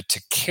requirement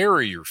to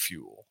carry your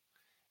fuel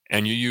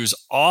and you use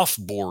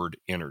off-board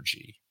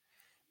energy,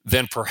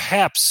 then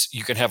perhaps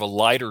you can have a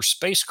lighter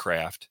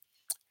spacecraft,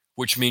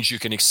 which means you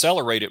can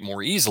accelerate it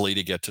more easily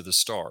to get to the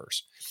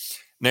stars.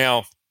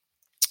 Now,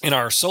 in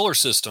our solar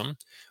system,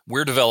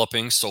 we're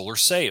developing solar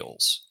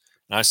sails.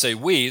 And I say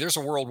we, there's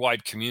a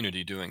worldwide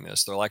community doing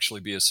this. There'll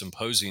actually be a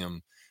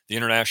symposium. The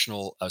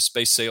International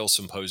Space Sails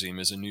Symposium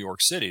is in New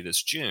York City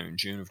this June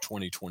of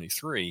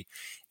 2023.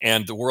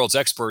 And the world's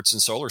experts in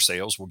solar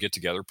sails will get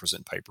together,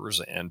 present papers,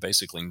 and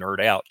basically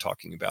nerd out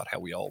talking about how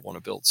we all want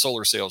to build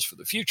solar sails for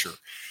the future.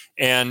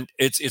 And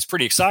it's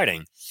pretty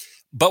exciting.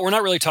 But we're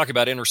not really talking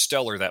about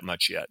interstellar that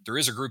much yet. There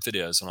is a group that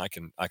is, and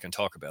I can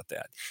talk about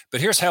that. But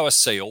here's how a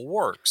sail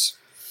works.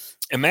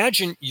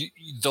 Imagine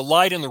the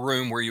light in the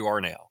room where you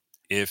are now.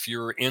 If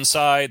you're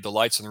inside, the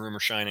lights in the room are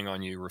shining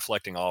on you,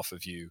 reflecting off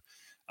of you.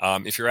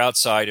 If you're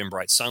outside in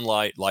bright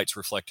sunlight, light's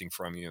reflecting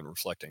from you and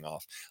reflecting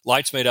off.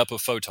 Light's made up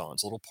of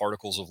photons, little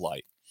particles of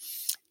light.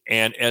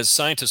 And as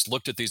scientists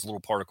looked at these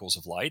little particles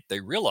of light, they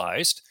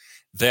realized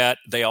that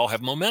they all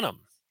have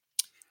momentum.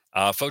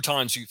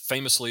 Photons, you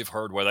famously have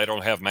heard, well, they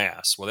don't have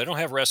mass. Well, they don't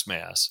have rest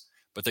mass,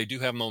 but they do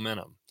have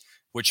momentum,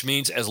 which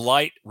means as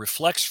light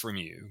reflects from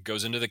you,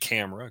 goes into the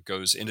camera,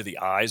 goes into the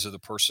eyes of the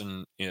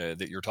person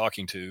that you're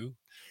talking to,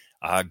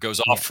 goes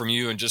off from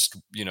you and just,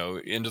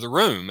 into the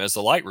room as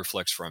the light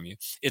reflects from you,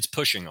 it's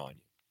pushing on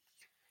you.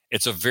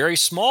 It's a very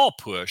small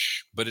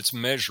push, but it's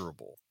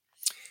measurable.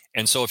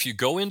 And so if you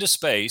go into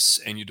space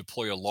and you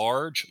deploy a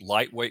large,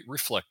 lightweight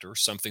reflector,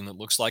 something that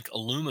looks like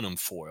aluminum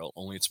foil,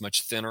 only it's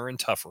much thinner and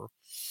tougher,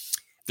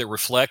 that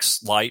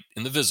reflects light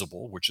in the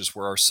visible, which is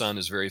where our sun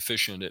is very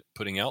efficient at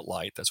putting out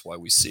light. That's why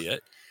we see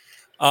it.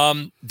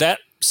 That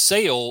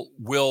sail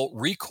will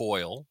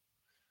recoil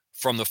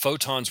from the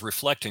photons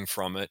reflecting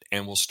from it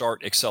and will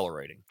start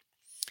accelerating.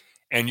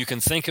 And you can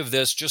think of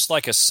this just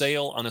like a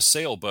sail on a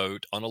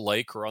sailboat on a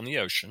lake or on the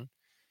ocean.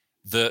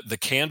 The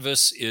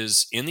canvas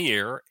is in the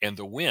air and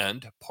the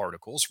wind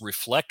particles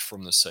reflect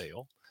from the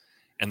sail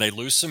and they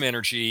lose some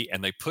energy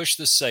and they push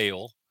the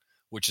sail,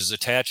 which is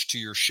attached to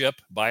your ship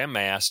by a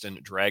mast, and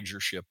it drags your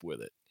ship with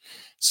it.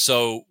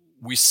 So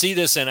we see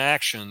this in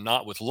action,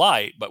 not with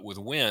light, but with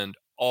wind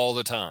all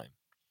the time.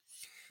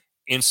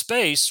 In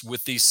space,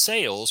 with these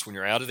sails, when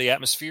you're out of the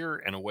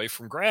atmosphere and away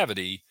from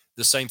gravity,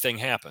 the same thing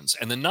happens.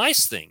 And the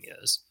nice thing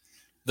is,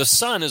 the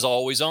sun is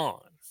always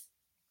on.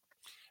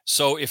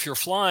 So if you're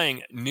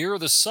flying near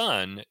the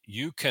sun,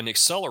 you can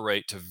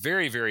accelerate to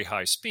very, very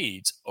high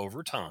speeds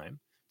over time.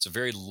 It's a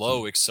very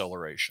low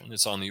acceleration.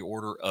 It's on the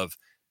order of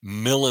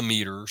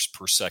millimeters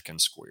per second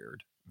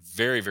squared.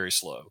 Very, very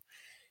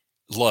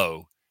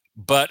low.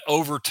 But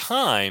over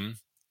time,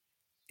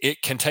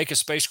 it can take a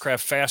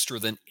spacecraft faster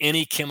than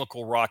any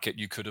chemical rocket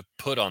you could have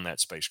put on that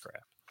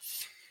spacecraft.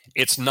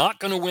 It's not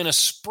going to win a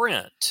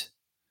sprint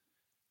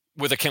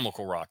with a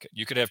chemical rocket.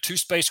 You could have two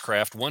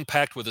spacecraft, one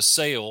packed with a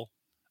sail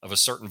of a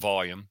certain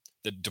volume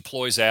that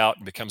deploys out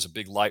and becomes a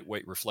big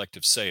lightweight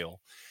reflective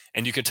sail.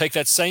 And you could take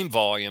that same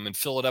volume and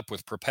fill it up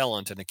with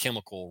propellant in a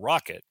chemical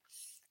rocket,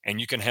 and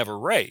you can have a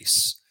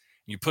race.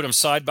 You put them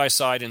side by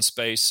side in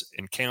space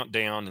and count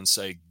down and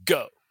say,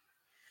 go.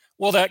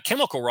 Well, that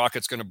chemical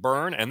rocket's going to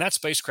burn, and that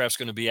spacecraft's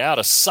going to be out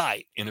of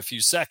sight in a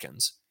few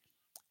seconds.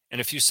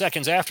 And a few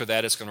seconds after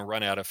that, it's going to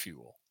run out of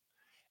fuel.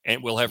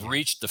 and will have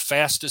reached the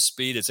fastest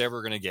speed it's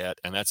ever going to get,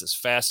 and that's as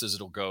fast as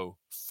it'll go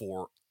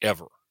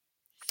forever.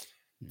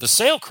 The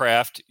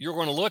sailcraft, you're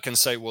going to look and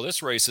say, well,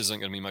 this race isn't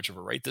going to be much of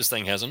a rate. This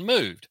thing hasn't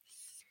moved.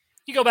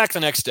 You go back the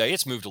next day,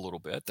 it's moved a little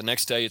bit. The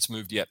next day, it's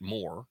moved yet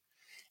more.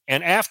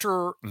 And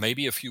after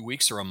maybe a few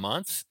weeks or a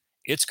month,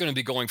 it's going to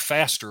be going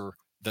faster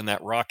than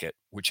that rocket,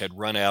 which had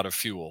run out of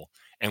fuel,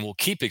 and will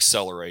keep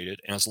accelerated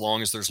as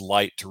long as there's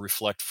light to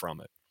reflect from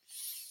it.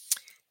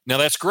 Now,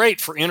 that's great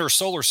for inner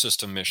solar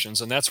system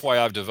missions, and that's why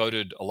I've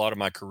devoted a lot of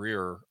my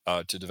career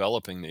to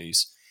developing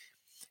these,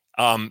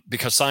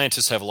 because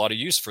scientists have a lot of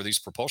use for these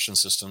propulsion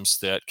systems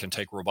that can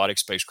take robotic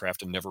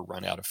spacecraft and never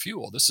run out of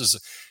fuel. This is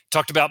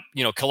talked about,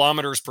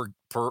 kilometers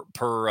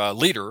per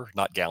liter,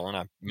 not gallon.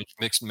 I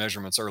mixed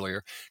measurements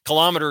earlier.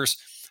 Kilometers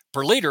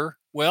per liter.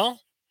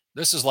 Well,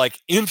 this is like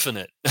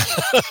infinite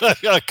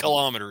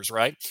kilometers,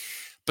 right?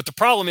 But the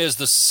problem is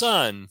the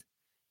sun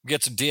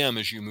gets dim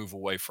as you move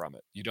away from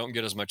it. You don't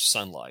get as much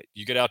sunlight.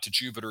 You get out to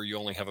Jupiter, you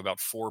only have about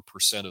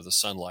 4% of the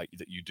sunlight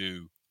that you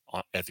do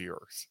at the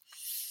Earth.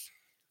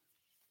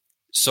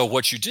 So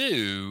what you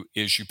do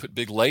is you put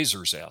big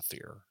lasers out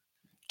there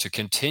to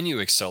continue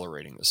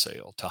accelerating the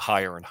sail to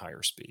higher and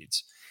higher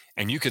speeds.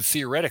 And you could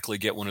theoretically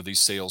get one of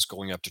these sails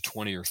going up to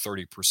 20 or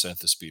 30%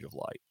 the speed of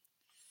light.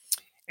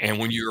 And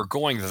when you're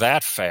going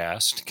that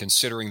fast,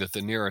 considering that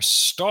the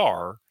nearest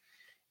star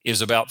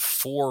is about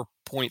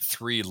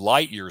 4.3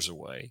 light years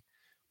away,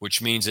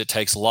 which means it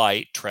takes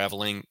light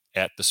traveling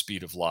at the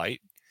speed of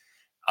light,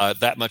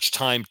 that much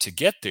time to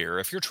get there.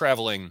 If you're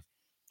traveling,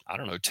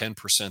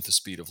 10% the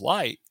speed of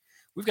light,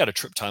 we've got a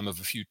trip time of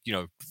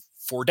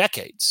 4.5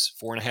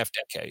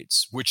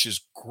 decades, which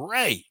is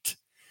great.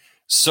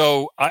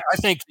 So I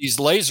think these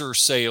laser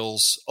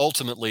sails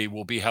ultimately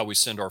will be how we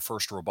send our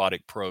first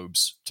robotic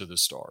probes to the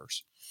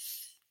stars.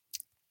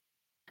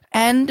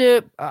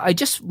 And I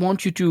just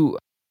want you to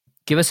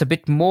give us a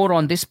bit more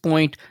on this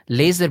point,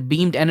 laser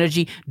beamed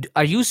energy.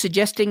 Are you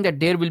suggesting that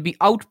there will be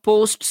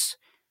outposts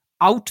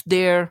out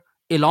there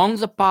along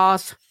the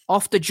path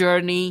of the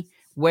journey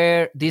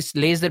where this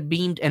laser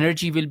beamed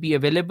energy will be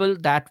available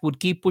that would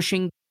keep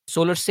pushing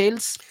solar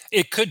sails?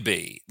 It could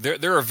be.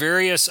 There are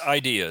various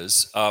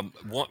ideas.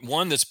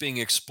 One that's being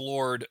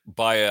explored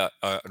by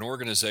an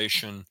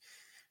organization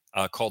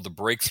called the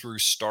Breakthrough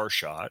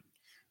Starshot,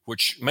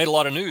 which made a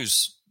lot of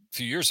news a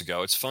few years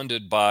ago. It's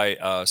funded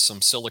by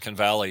some Silicon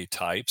Valley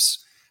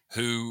types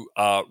who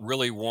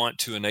really want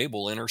to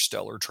enable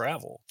interstellar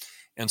travel.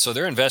 And so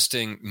they're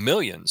investing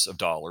millions of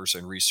dollars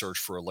in research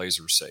for a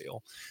laser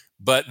sail.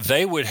 But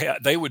they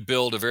would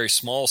build a very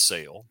small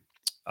sail,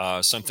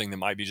 something that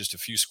might be just a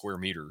few square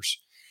meters,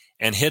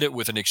 and hit it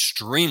with an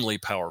extremely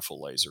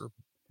powerful laser,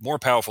 more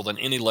powerful than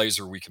any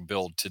laser we can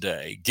build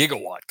today,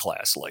 gigawatt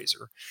class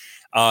laser,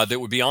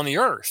 that would be on the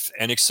Earth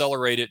and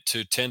accelerate it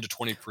to 10 to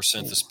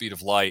 20% the speed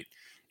of light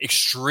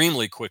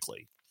extremely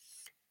quickly.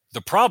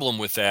 The problem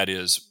with that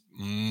is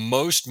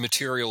most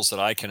materials that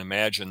I can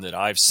imagine that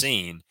I've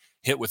seen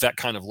hit with that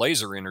kind of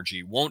laser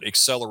energy won't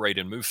accelerate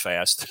and move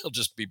fast. They'll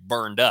just be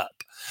burned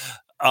up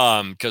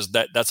because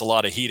that's a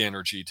lot of heat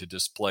energy to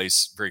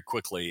displace very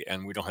quickly,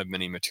 and we don't have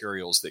many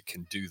materials that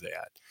can do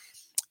that.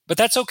 But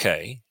that's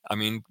okay. I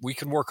mean, we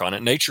can work on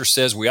it. Nature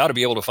says we ought to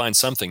be able to find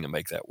something to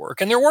make that work,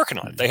 and they're working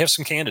on it. They have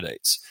some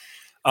candidates.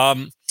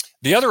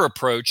 The other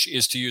approach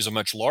is to use a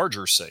much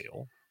larger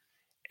sail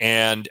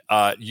and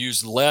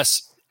use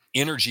less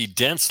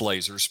energy-dense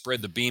lasers,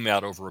 spread the beam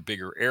out over a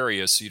bigger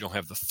area so you don't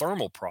have the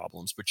thermal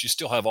problems, but you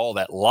still have all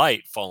that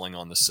light falling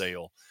on the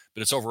sail,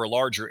 but it's over a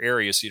larger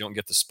area so you don't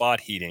get the spot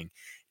heating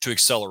to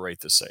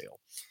accelerate the sail.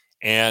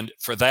 And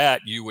for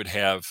that, you would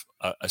have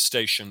a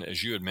station,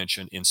 as you had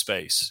mentioned, in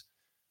space,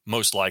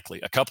 most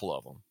likely, a couple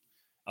of them,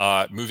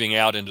 moving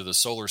out into the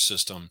solar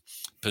system,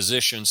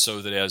 positioned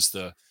so that as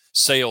the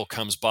sail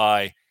comes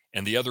by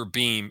and the other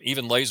beam,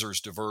 even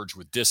lasers diverge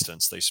with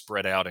distance, they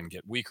spread out and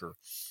get weaker.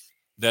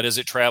 That as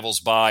it travels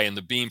by and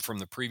the beam from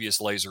the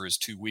previous laser is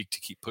too weak to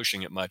keep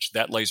pushing it much,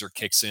 that laser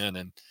kicks in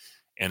and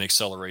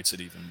accelerates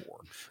it even more.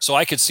 So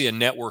I could see a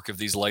network of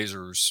these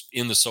lasers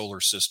in the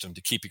solar system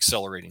to keep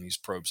accelerating these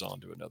probes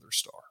onto another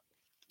star.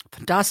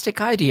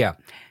 Fantastic idea.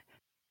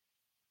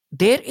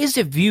 There is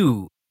a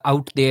view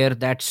out there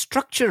that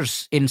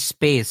structures in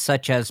space,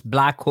 such as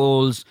black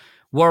holes,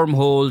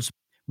 wormholes,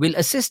 will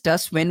assist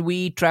us when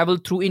we travel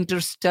through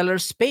interstellar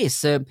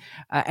space.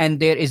 And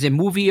there is a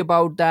movie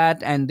about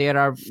that, and there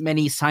are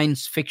many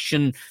science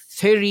fiction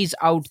theories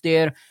out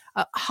there.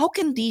 How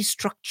can these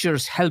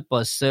structures help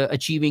us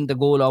achieving the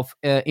goal of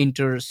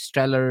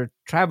interstellar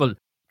travel?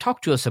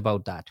 Talk to us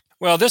about that.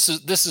 Well, this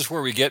is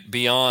where we get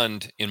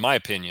beyond, in my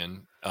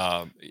opinion,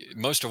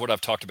 most of what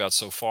I've talked about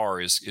so far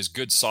is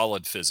good,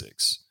 solid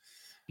physics.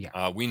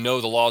 Yeah. We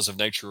know the laws of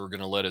nature are going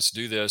to let us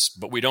do this,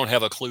 but we don't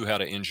have a clue how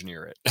to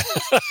engineer it.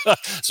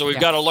 So we've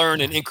got to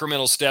learn in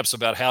incremental steps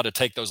about how to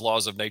take those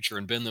laws of nature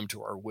and bend them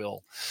to our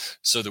will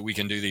so that we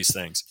can do these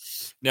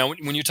things. Now,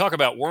 when you talk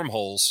about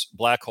wormholes,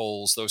 black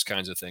holes, those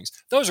kinds of things,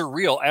 those are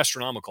real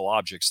astronomical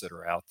objects that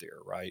are out there,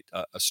 right?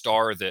 A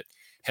star that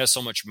has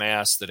so much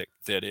mass that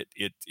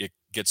it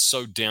gets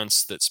so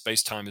dense that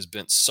space-time is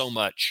bent so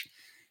much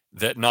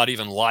that not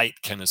even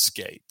light can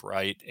escape,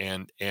 right?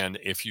 And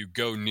if you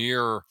go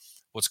near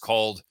what's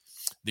called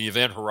the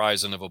event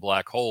horizon of a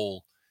black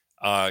hole,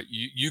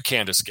 you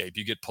can't escape.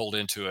 You get pulled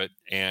into it,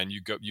 and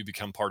you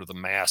become part of the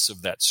mass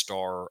of that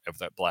star, of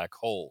that black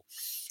hole.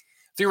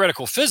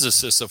 Theoretical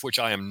physicists, of which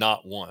I am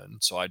not one,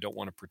 so I don't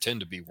want to pretend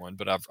to be one,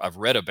 but I've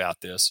read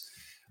about this,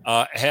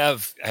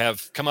 have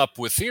come up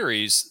with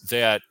theories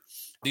that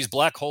these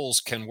black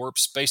holes can warp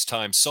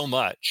space-time so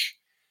much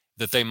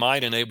that they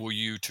might enable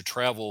you to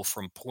travel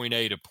from point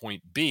A to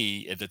point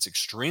B that's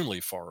extremely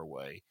far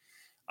away,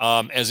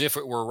 as if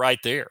it were right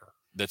there.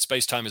 That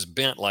space-time is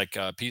bent like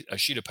a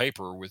sheet of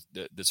paper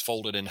that's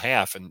folded in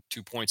half, and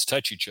 2 points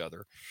touch each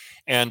other,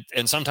 and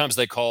sometimes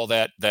they call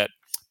that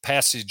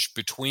passage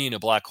between a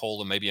black hole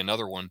and maybe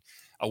another one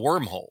a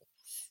wormhole.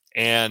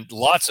 And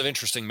lots of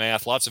interesting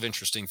math, lots of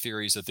interesting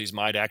theories that these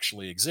might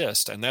actually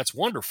exist, and that's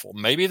wonderful.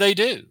 Maybe they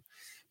do.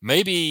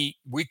 Maybe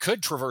we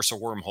could traverse a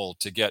wormhole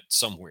to get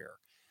somewhere.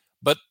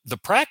 But the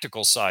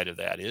practical side of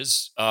that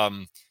is,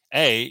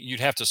 you'd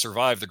have to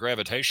survive the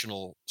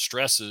gravitational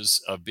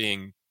stresses of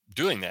doing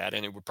that,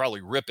 and it would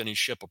probably rip any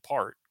ship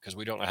apart because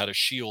we don't know how to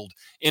shield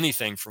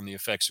anything from the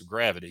effects of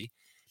gravity.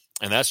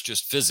 And that's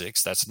just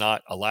physics. That's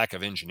not a lack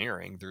of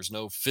engineering. There's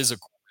no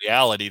physical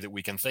reality that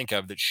we can think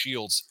of that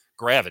shields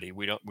gravity.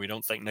 We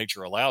don't think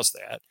nature allows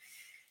that.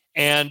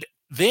 And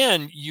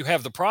then you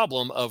have the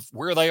problem of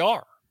where they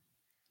are.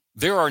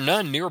 There are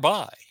none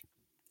nearby,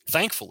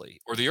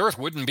 thankfully, or the Earth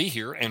wouldn't be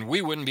here and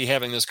we wouldn't be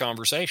having this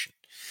conversation.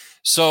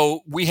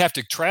 So we have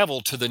to travel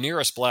to the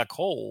nearest black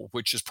hole,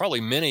 which is probably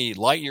many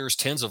light years,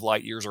 tens of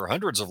light years, or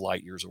hundreds of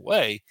light years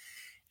away.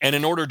 And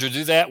in order to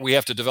do that, we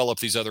have to develop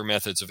these other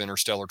methods of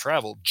interstellar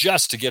travel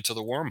just to get to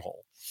the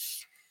wormhole.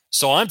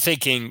 So I'm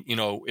thinking,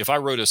 if I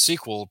wrote a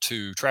sequel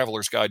to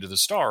Traveler's Guide to the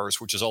Stars,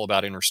 which is all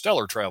about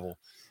interstellar travel,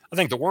 I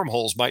think the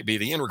wormholes might be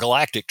the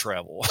intergalactic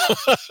travel.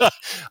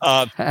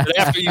 But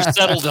after you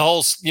settle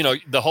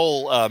the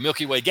whole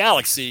Milky Way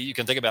galaxy, you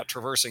can think about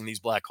traversing these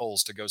black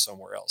holes to go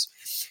somewhere else.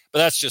 But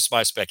that's just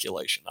my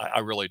speculation. I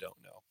really don't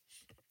know.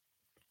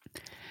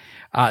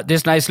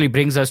 This nicely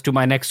brings us to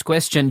my next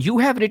question. You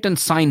have written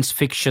science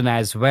fiction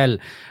as well.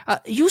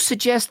 You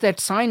suggest that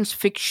science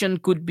fiction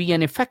could be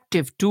an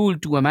effective tool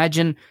to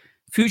imagine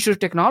future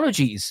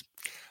technologies.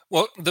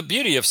 Well, the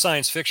beauty of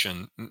science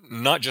fiction,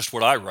 not just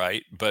what I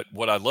write, but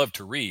what I love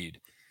to read,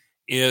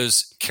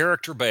 is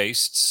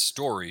character-based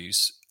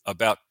stories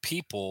about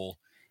people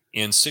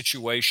in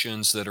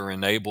situations that are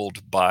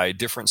enabled by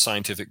different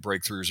scientific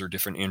breakthroughs or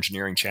different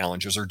engineering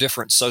challenges or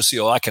different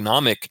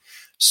socioeconomic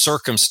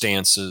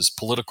circumstances,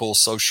 political,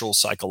 social,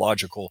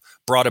 psychological,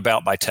 brought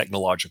about by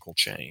technological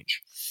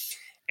change.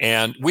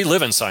 And we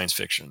live in science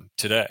fiction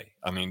today.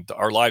 I mean,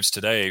 our lives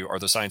today are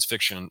the science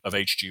fiction of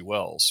H.G.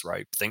 Wells,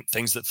 right?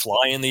 Things that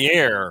fly in the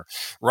air,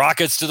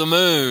 rockets to the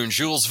moon,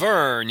 Jules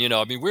Verne,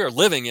 we are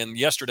living in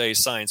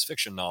yesterday's science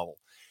fiction novel.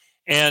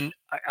 And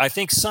I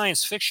think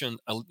science fiction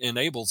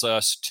enables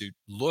us to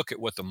look at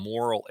what the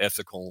moral,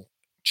 ethical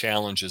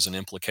challenges and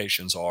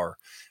implications are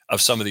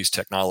of some of these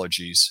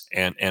technologies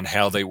and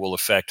how they will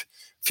affect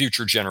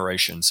future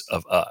generations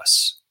of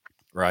us,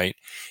 right?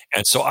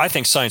 And so I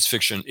think science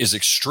fiction is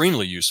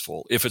extremely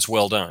useful if it's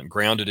well done,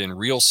 grounded in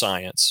real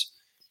science.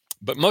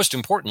 But most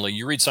importantly,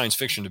 you read science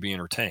fiction to be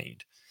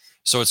entertained.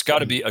 So it's got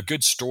to be a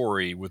good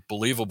story with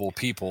believable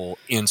people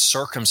in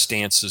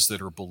circumstances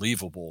that are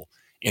believable,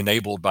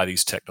 enabled by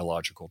these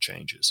technological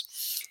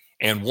changes.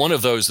 And one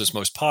of those that's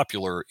most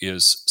popular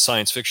is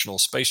science fictional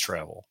space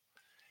travel.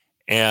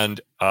 And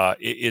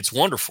it's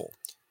wonderful.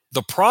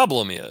 The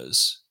problem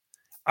is,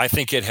 I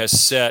think it has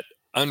set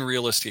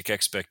unrealistic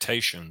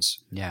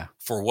expectations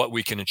for what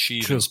we can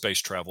achieve in space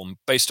travel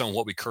based on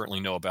what we currently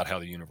know about how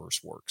the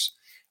universe works.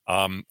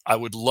 I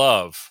would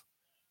love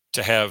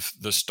to have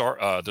the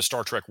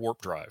Star Trek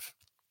warp drive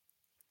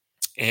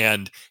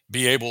and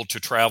be able to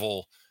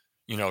travel,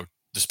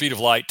 the speed of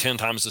light, 10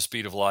 times the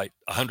speed of light,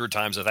 100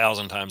 times,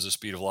 1,000 times the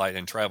speed of light,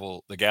 and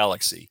travel the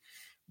galaxy.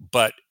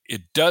 But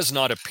it does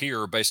not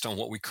appear based on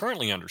what we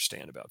currently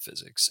understand about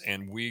physics,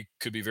 and we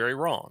could be very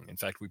wrong. In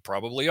fact, we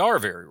probably are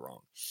very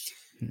wrong.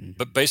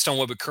 But based on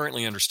what we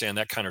currently understand,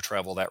 that kind of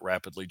travel that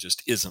rapidly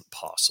just isn't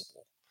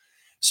possible.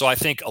 So I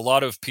think a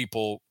lot of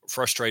people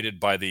frustrated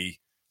by the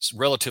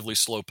relatively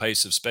slow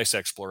pace of space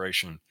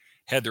exploration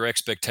had their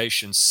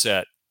expectations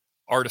set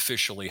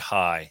artificially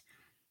high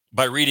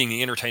by reading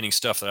the entertaining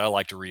stuff that I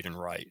like to read and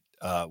write,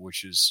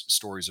 which is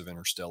stories of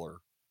interstellar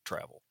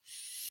travel.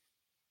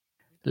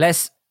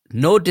 Les,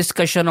 no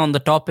discussion on the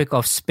topic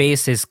of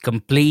space is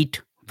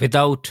complete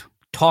without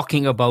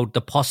talking about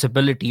the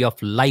possibility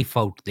of life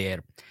out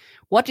there.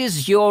 What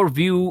is your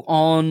view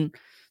on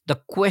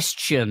the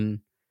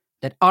question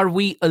that are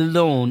we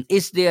alone?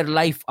 Is there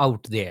life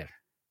out there?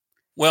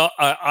 Well,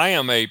 I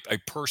am a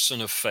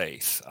person of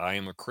faith. I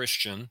am a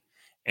Christian,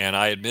 and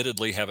I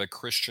admittedly have a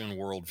Christian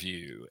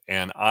worldview.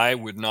 And I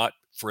would not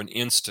for an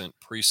instant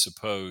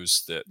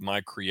presuppose that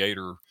my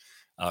Creator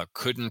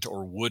couldn't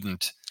or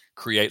wouldn't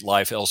create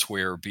life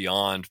elsewhere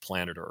beyond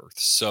planet Earth.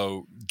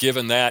 So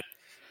given that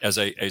as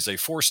a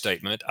for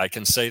statement, I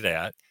can say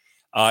that.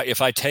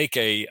 If I take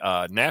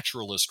a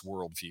naturalist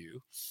worldview,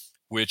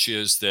 which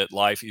is that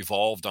life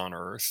evolved on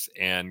Earth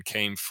and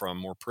came from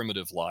more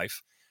primitive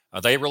life,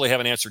 they really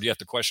haven't answered yet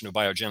the question of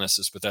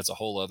biogenesis, but that's a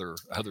whole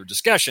other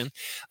discussion.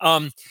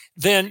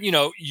 Then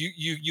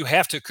you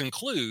have to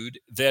conclude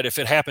that if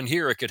it happened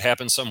here, it could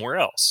happen somewhere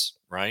else,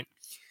 right?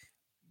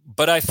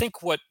 But I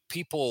think what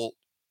people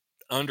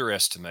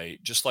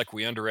underestimate, just like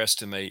we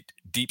underestimate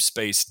deep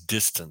space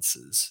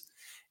distances,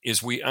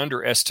 is we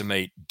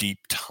underestimate deep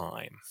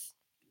time.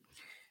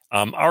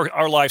 Our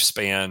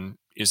lifespan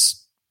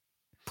is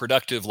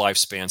productive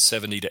lifespan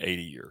 70 to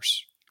 80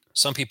 years.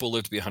 Some people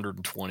live to be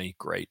 120.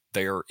 Great.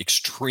 They are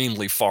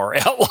extremely far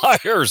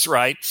outliers,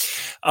 right?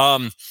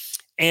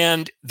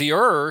 And the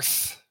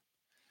Earth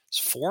is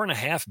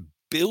 4.5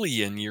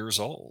 billion years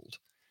old.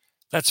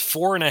 That's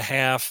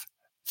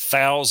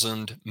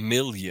 4,500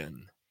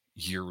 million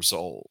years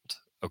old.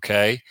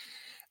 Okay.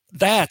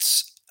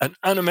 That's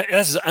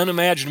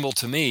unimaginable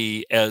to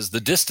me as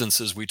the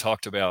distances we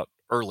talked about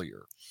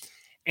earlier.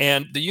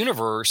 And the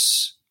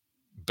universe,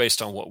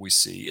 based on what we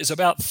see, is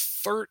about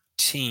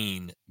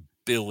 13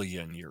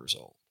 billion years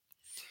old.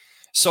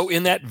 So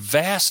in that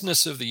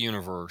vastness of the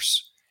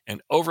universe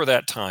and over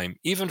that time,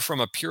 even from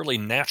a purely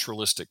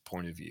naturalistic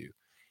point of view,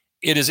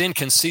 it is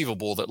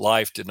inconceivable that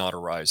life did not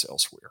arise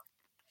elsewhere.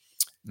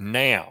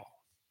 Now,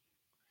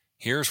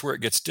 here's where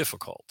it gets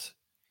difficult.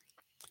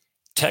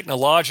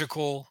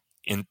 Technological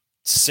and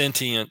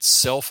sentient,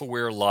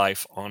 self-aware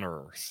life on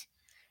Earth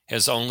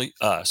has only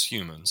us,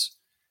 humans,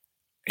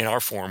 in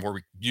our form, where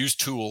we use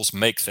tools,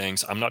 make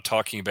things. I'm not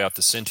talking about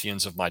the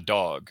sentience of my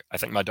dog. I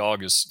think my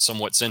dog is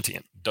somewhat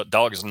sentient.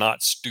 Dog is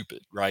not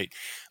stupid, right?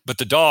 But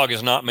the dog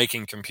is not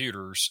making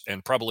computers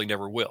and probably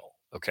never will,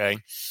 okay?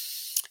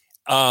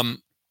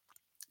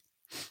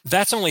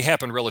 That's only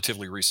happened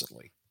relatively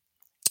recently.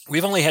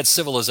 We've only had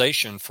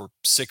civilization for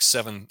 6,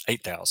 7,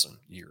 8,000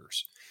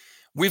 years.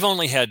 We've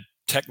only had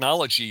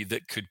technology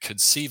that could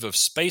conceive of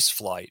space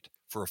flight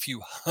for a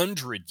few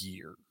hundred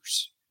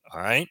years,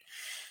 all right?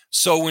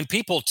 So when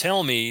people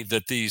tell me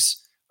that these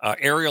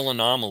aerial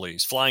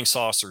anomalies, flying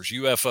saucers,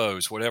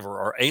 UFOs, whatever,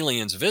 are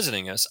aliens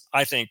visiting us,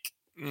 I think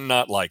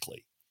not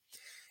likely.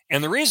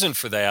 And the reason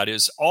for that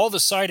is all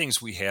the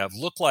sightings we have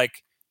look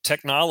like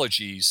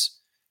technologies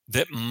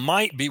that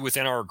might be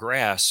within our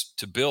grasp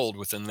to build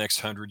within the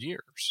next 100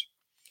 years.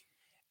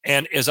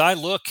 And as I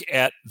look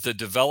at the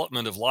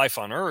development of life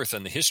on Earth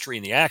and the history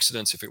and the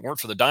accidents, if it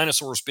weren't for the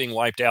dinosaurs being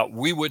wiped out,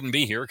 we wouldn't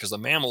be here because the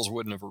mammals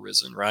wouldn't have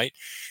arisen, right?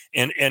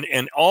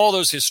 And all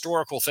those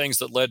historical things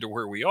that led to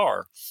where we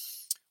are.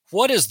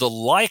 What is the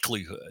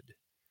likelihood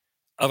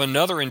of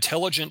another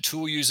intelligent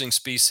tool-using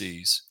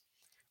species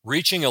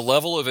reaching a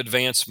level of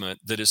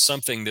advancement that is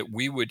something that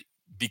we would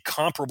be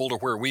comparable to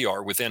where we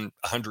are within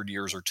 100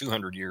 years or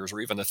 200 years or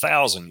even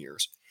 1,000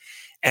 years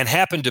and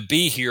happen to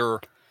be here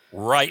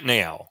right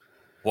now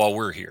while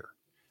we're here?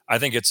 I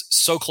think it's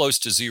so close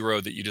to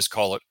zero that you just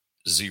call it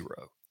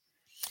zero.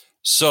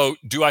 So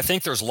do I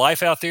think there's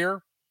life out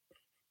there?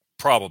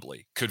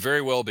 Probably. Could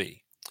very well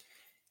be.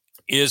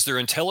 Is there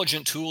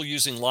intelligent tool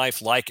using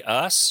life like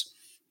us?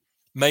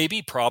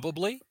 Maybe,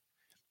 probably.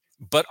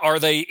 But are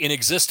they in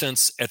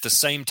existence at the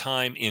same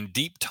time in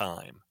deep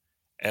time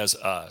as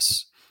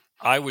us?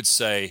 I would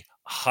say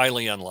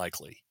highly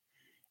unlikely.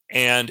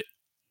 And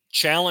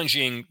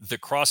challenging the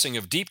crossing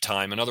of deep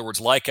time, in other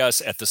words, like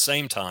us at the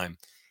same time,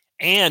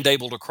 and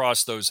able to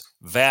cross those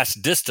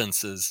vast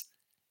distances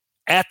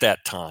at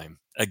that time,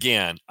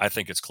 again, I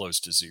think it's close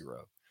to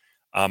zero.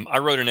 I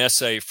wrote an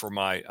essay for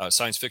my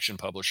science fiction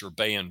publisher,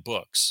 Baen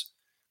Books,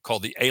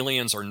 called The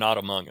Aliens Are Not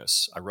Among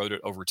Us. I wrote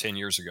it over 10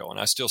 years ago, and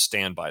I still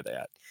stand by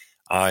that.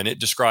 And it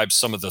describes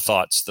some of the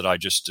thoughts that I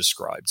just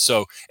described.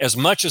 So as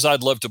much as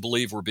I'd love to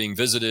believe we're being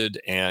visited,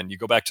 and you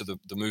go back to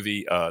the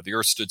movie The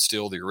Earth Stood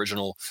Still, the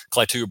original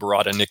Klaatu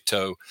Barada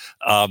Nikto,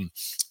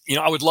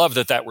 I would love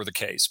that were the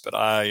case, but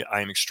I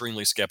am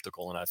extremely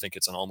skeptical, and I think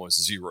it's an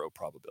almost zero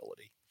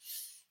probability.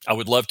 I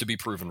would love to be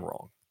proven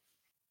wrong.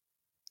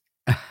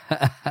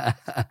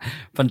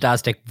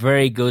 Fantastic.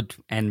 Very good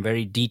and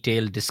very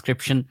detailed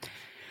description.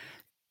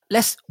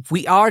 Les,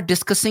 we are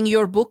discussing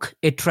your book,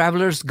 A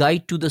Traveler's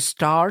Guide to the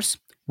Stars.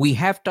 We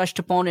have touched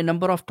upon a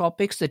number of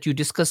topics that you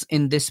discuss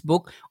in this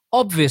book.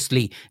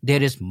 Obviously,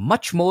 there is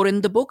much more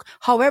in the book.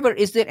 However,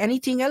 is there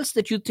anything else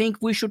that you think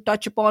we should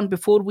touch upon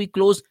before we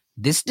close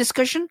this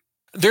discussion?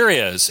 There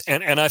is,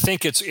 and I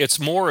think it's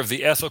more of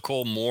the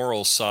ethical,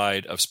 moral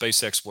side of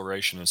space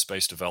exploration and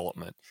space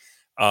development.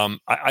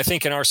 I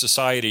think in our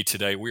society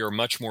today, we are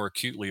much more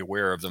acutely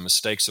aware of the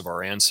mistakes of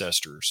our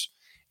ancestors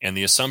and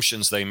the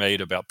assumptions they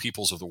made about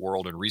peoples of the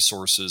world and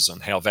resources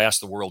and how vast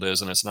the world is,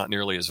 and it's not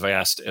nearly as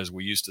vast as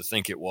we used to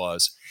think it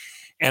was.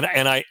 And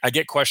I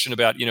get questioned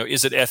about,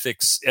 is it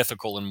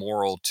ethical and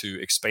moral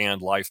to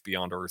expand life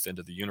beyond Earth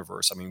into the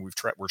universe? I mean,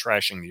 we're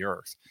trashing the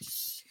Earth.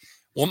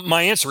 Well,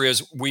 my answer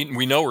is we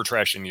know we're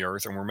trashing the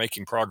earth, and we're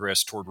making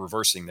progress toward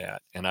reversing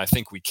that. And I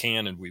think we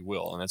can and we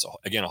will. And that's,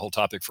 again, a whole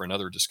topic for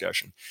another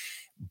discussion.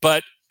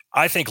 But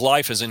I think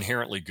life is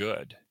inherently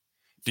good.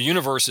 The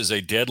universe is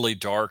a deadly,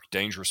 dark,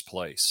 dangerous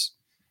place.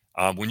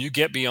 When you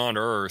get beyond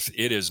Earth,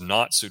 it is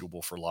not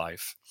suitable for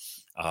life.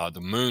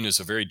 The moon is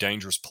a very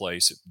dangerous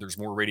place. There's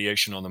more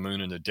radiation on the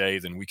moon in a day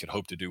than we could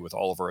hope to do with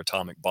all of our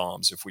atomic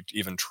bombs if we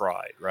even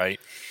tried, right?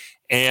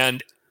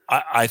 And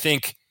I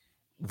think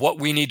what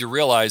we need to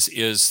realize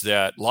is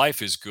that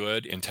life is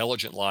good,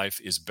 intelligent life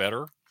is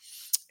better,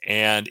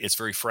 and it's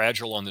very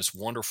fragile on this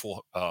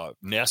wonderful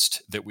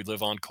nest that we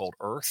live on called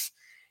Earth.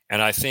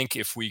 And I think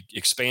if we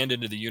expand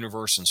into the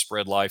universe and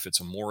spread life,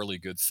 it's a morally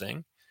good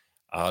thing.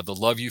 The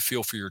love you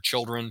feel for your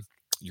children,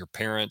 your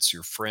parents,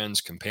 your friends,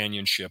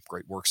 companionship,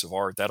 great works of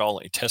art, that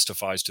all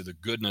testifies to the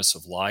goodness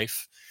of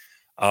life,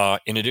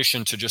 in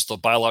addition to just the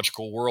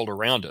biological world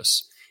around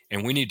us.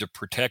 And we need to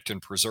protect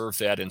and preserve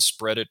that and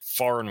spread it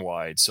far and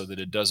wide so that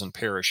it doesn't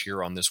perish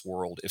here on this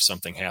world if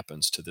something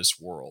happens to this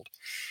world.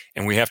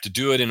 And we have to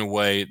do it in a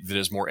way that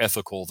is more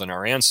ethical than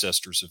our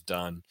ancestors have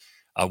done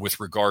with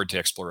regard to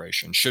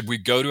exploration. Should we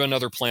go to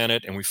another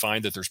planet and we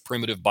find that there's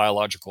primitive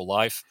biological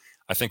life,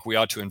 I think we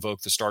ought to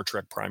invoke the Star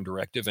Trek Prime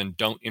Directive and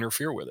don't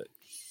interfere with it.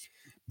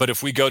 But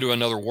if we go to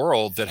another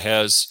world that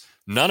has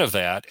none of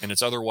that and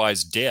it's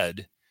otherwise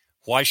dead,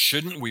 why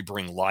shouldn't we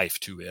bring life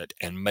to it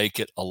and make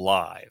it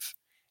alive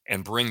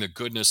and bring the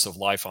goodness of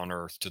life on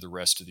Earth to the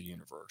rest of the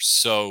universe?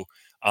 So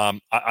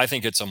I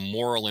think it's a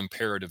moral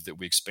imperative that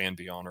we expand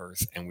beyond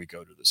Earth and we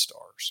go to the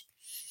stars.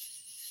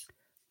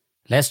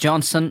 Les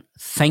Johnson,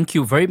 thank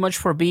you very much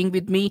for being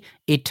with me.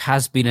 It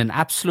has been an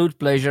absolute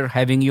pleasure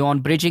having you on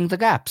Bridging the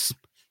Gaps.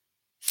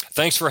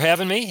 Thanks for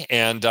having me,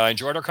 and I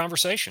enjoyed our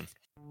conversation.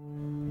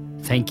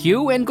 Thank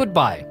you and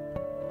goodbye.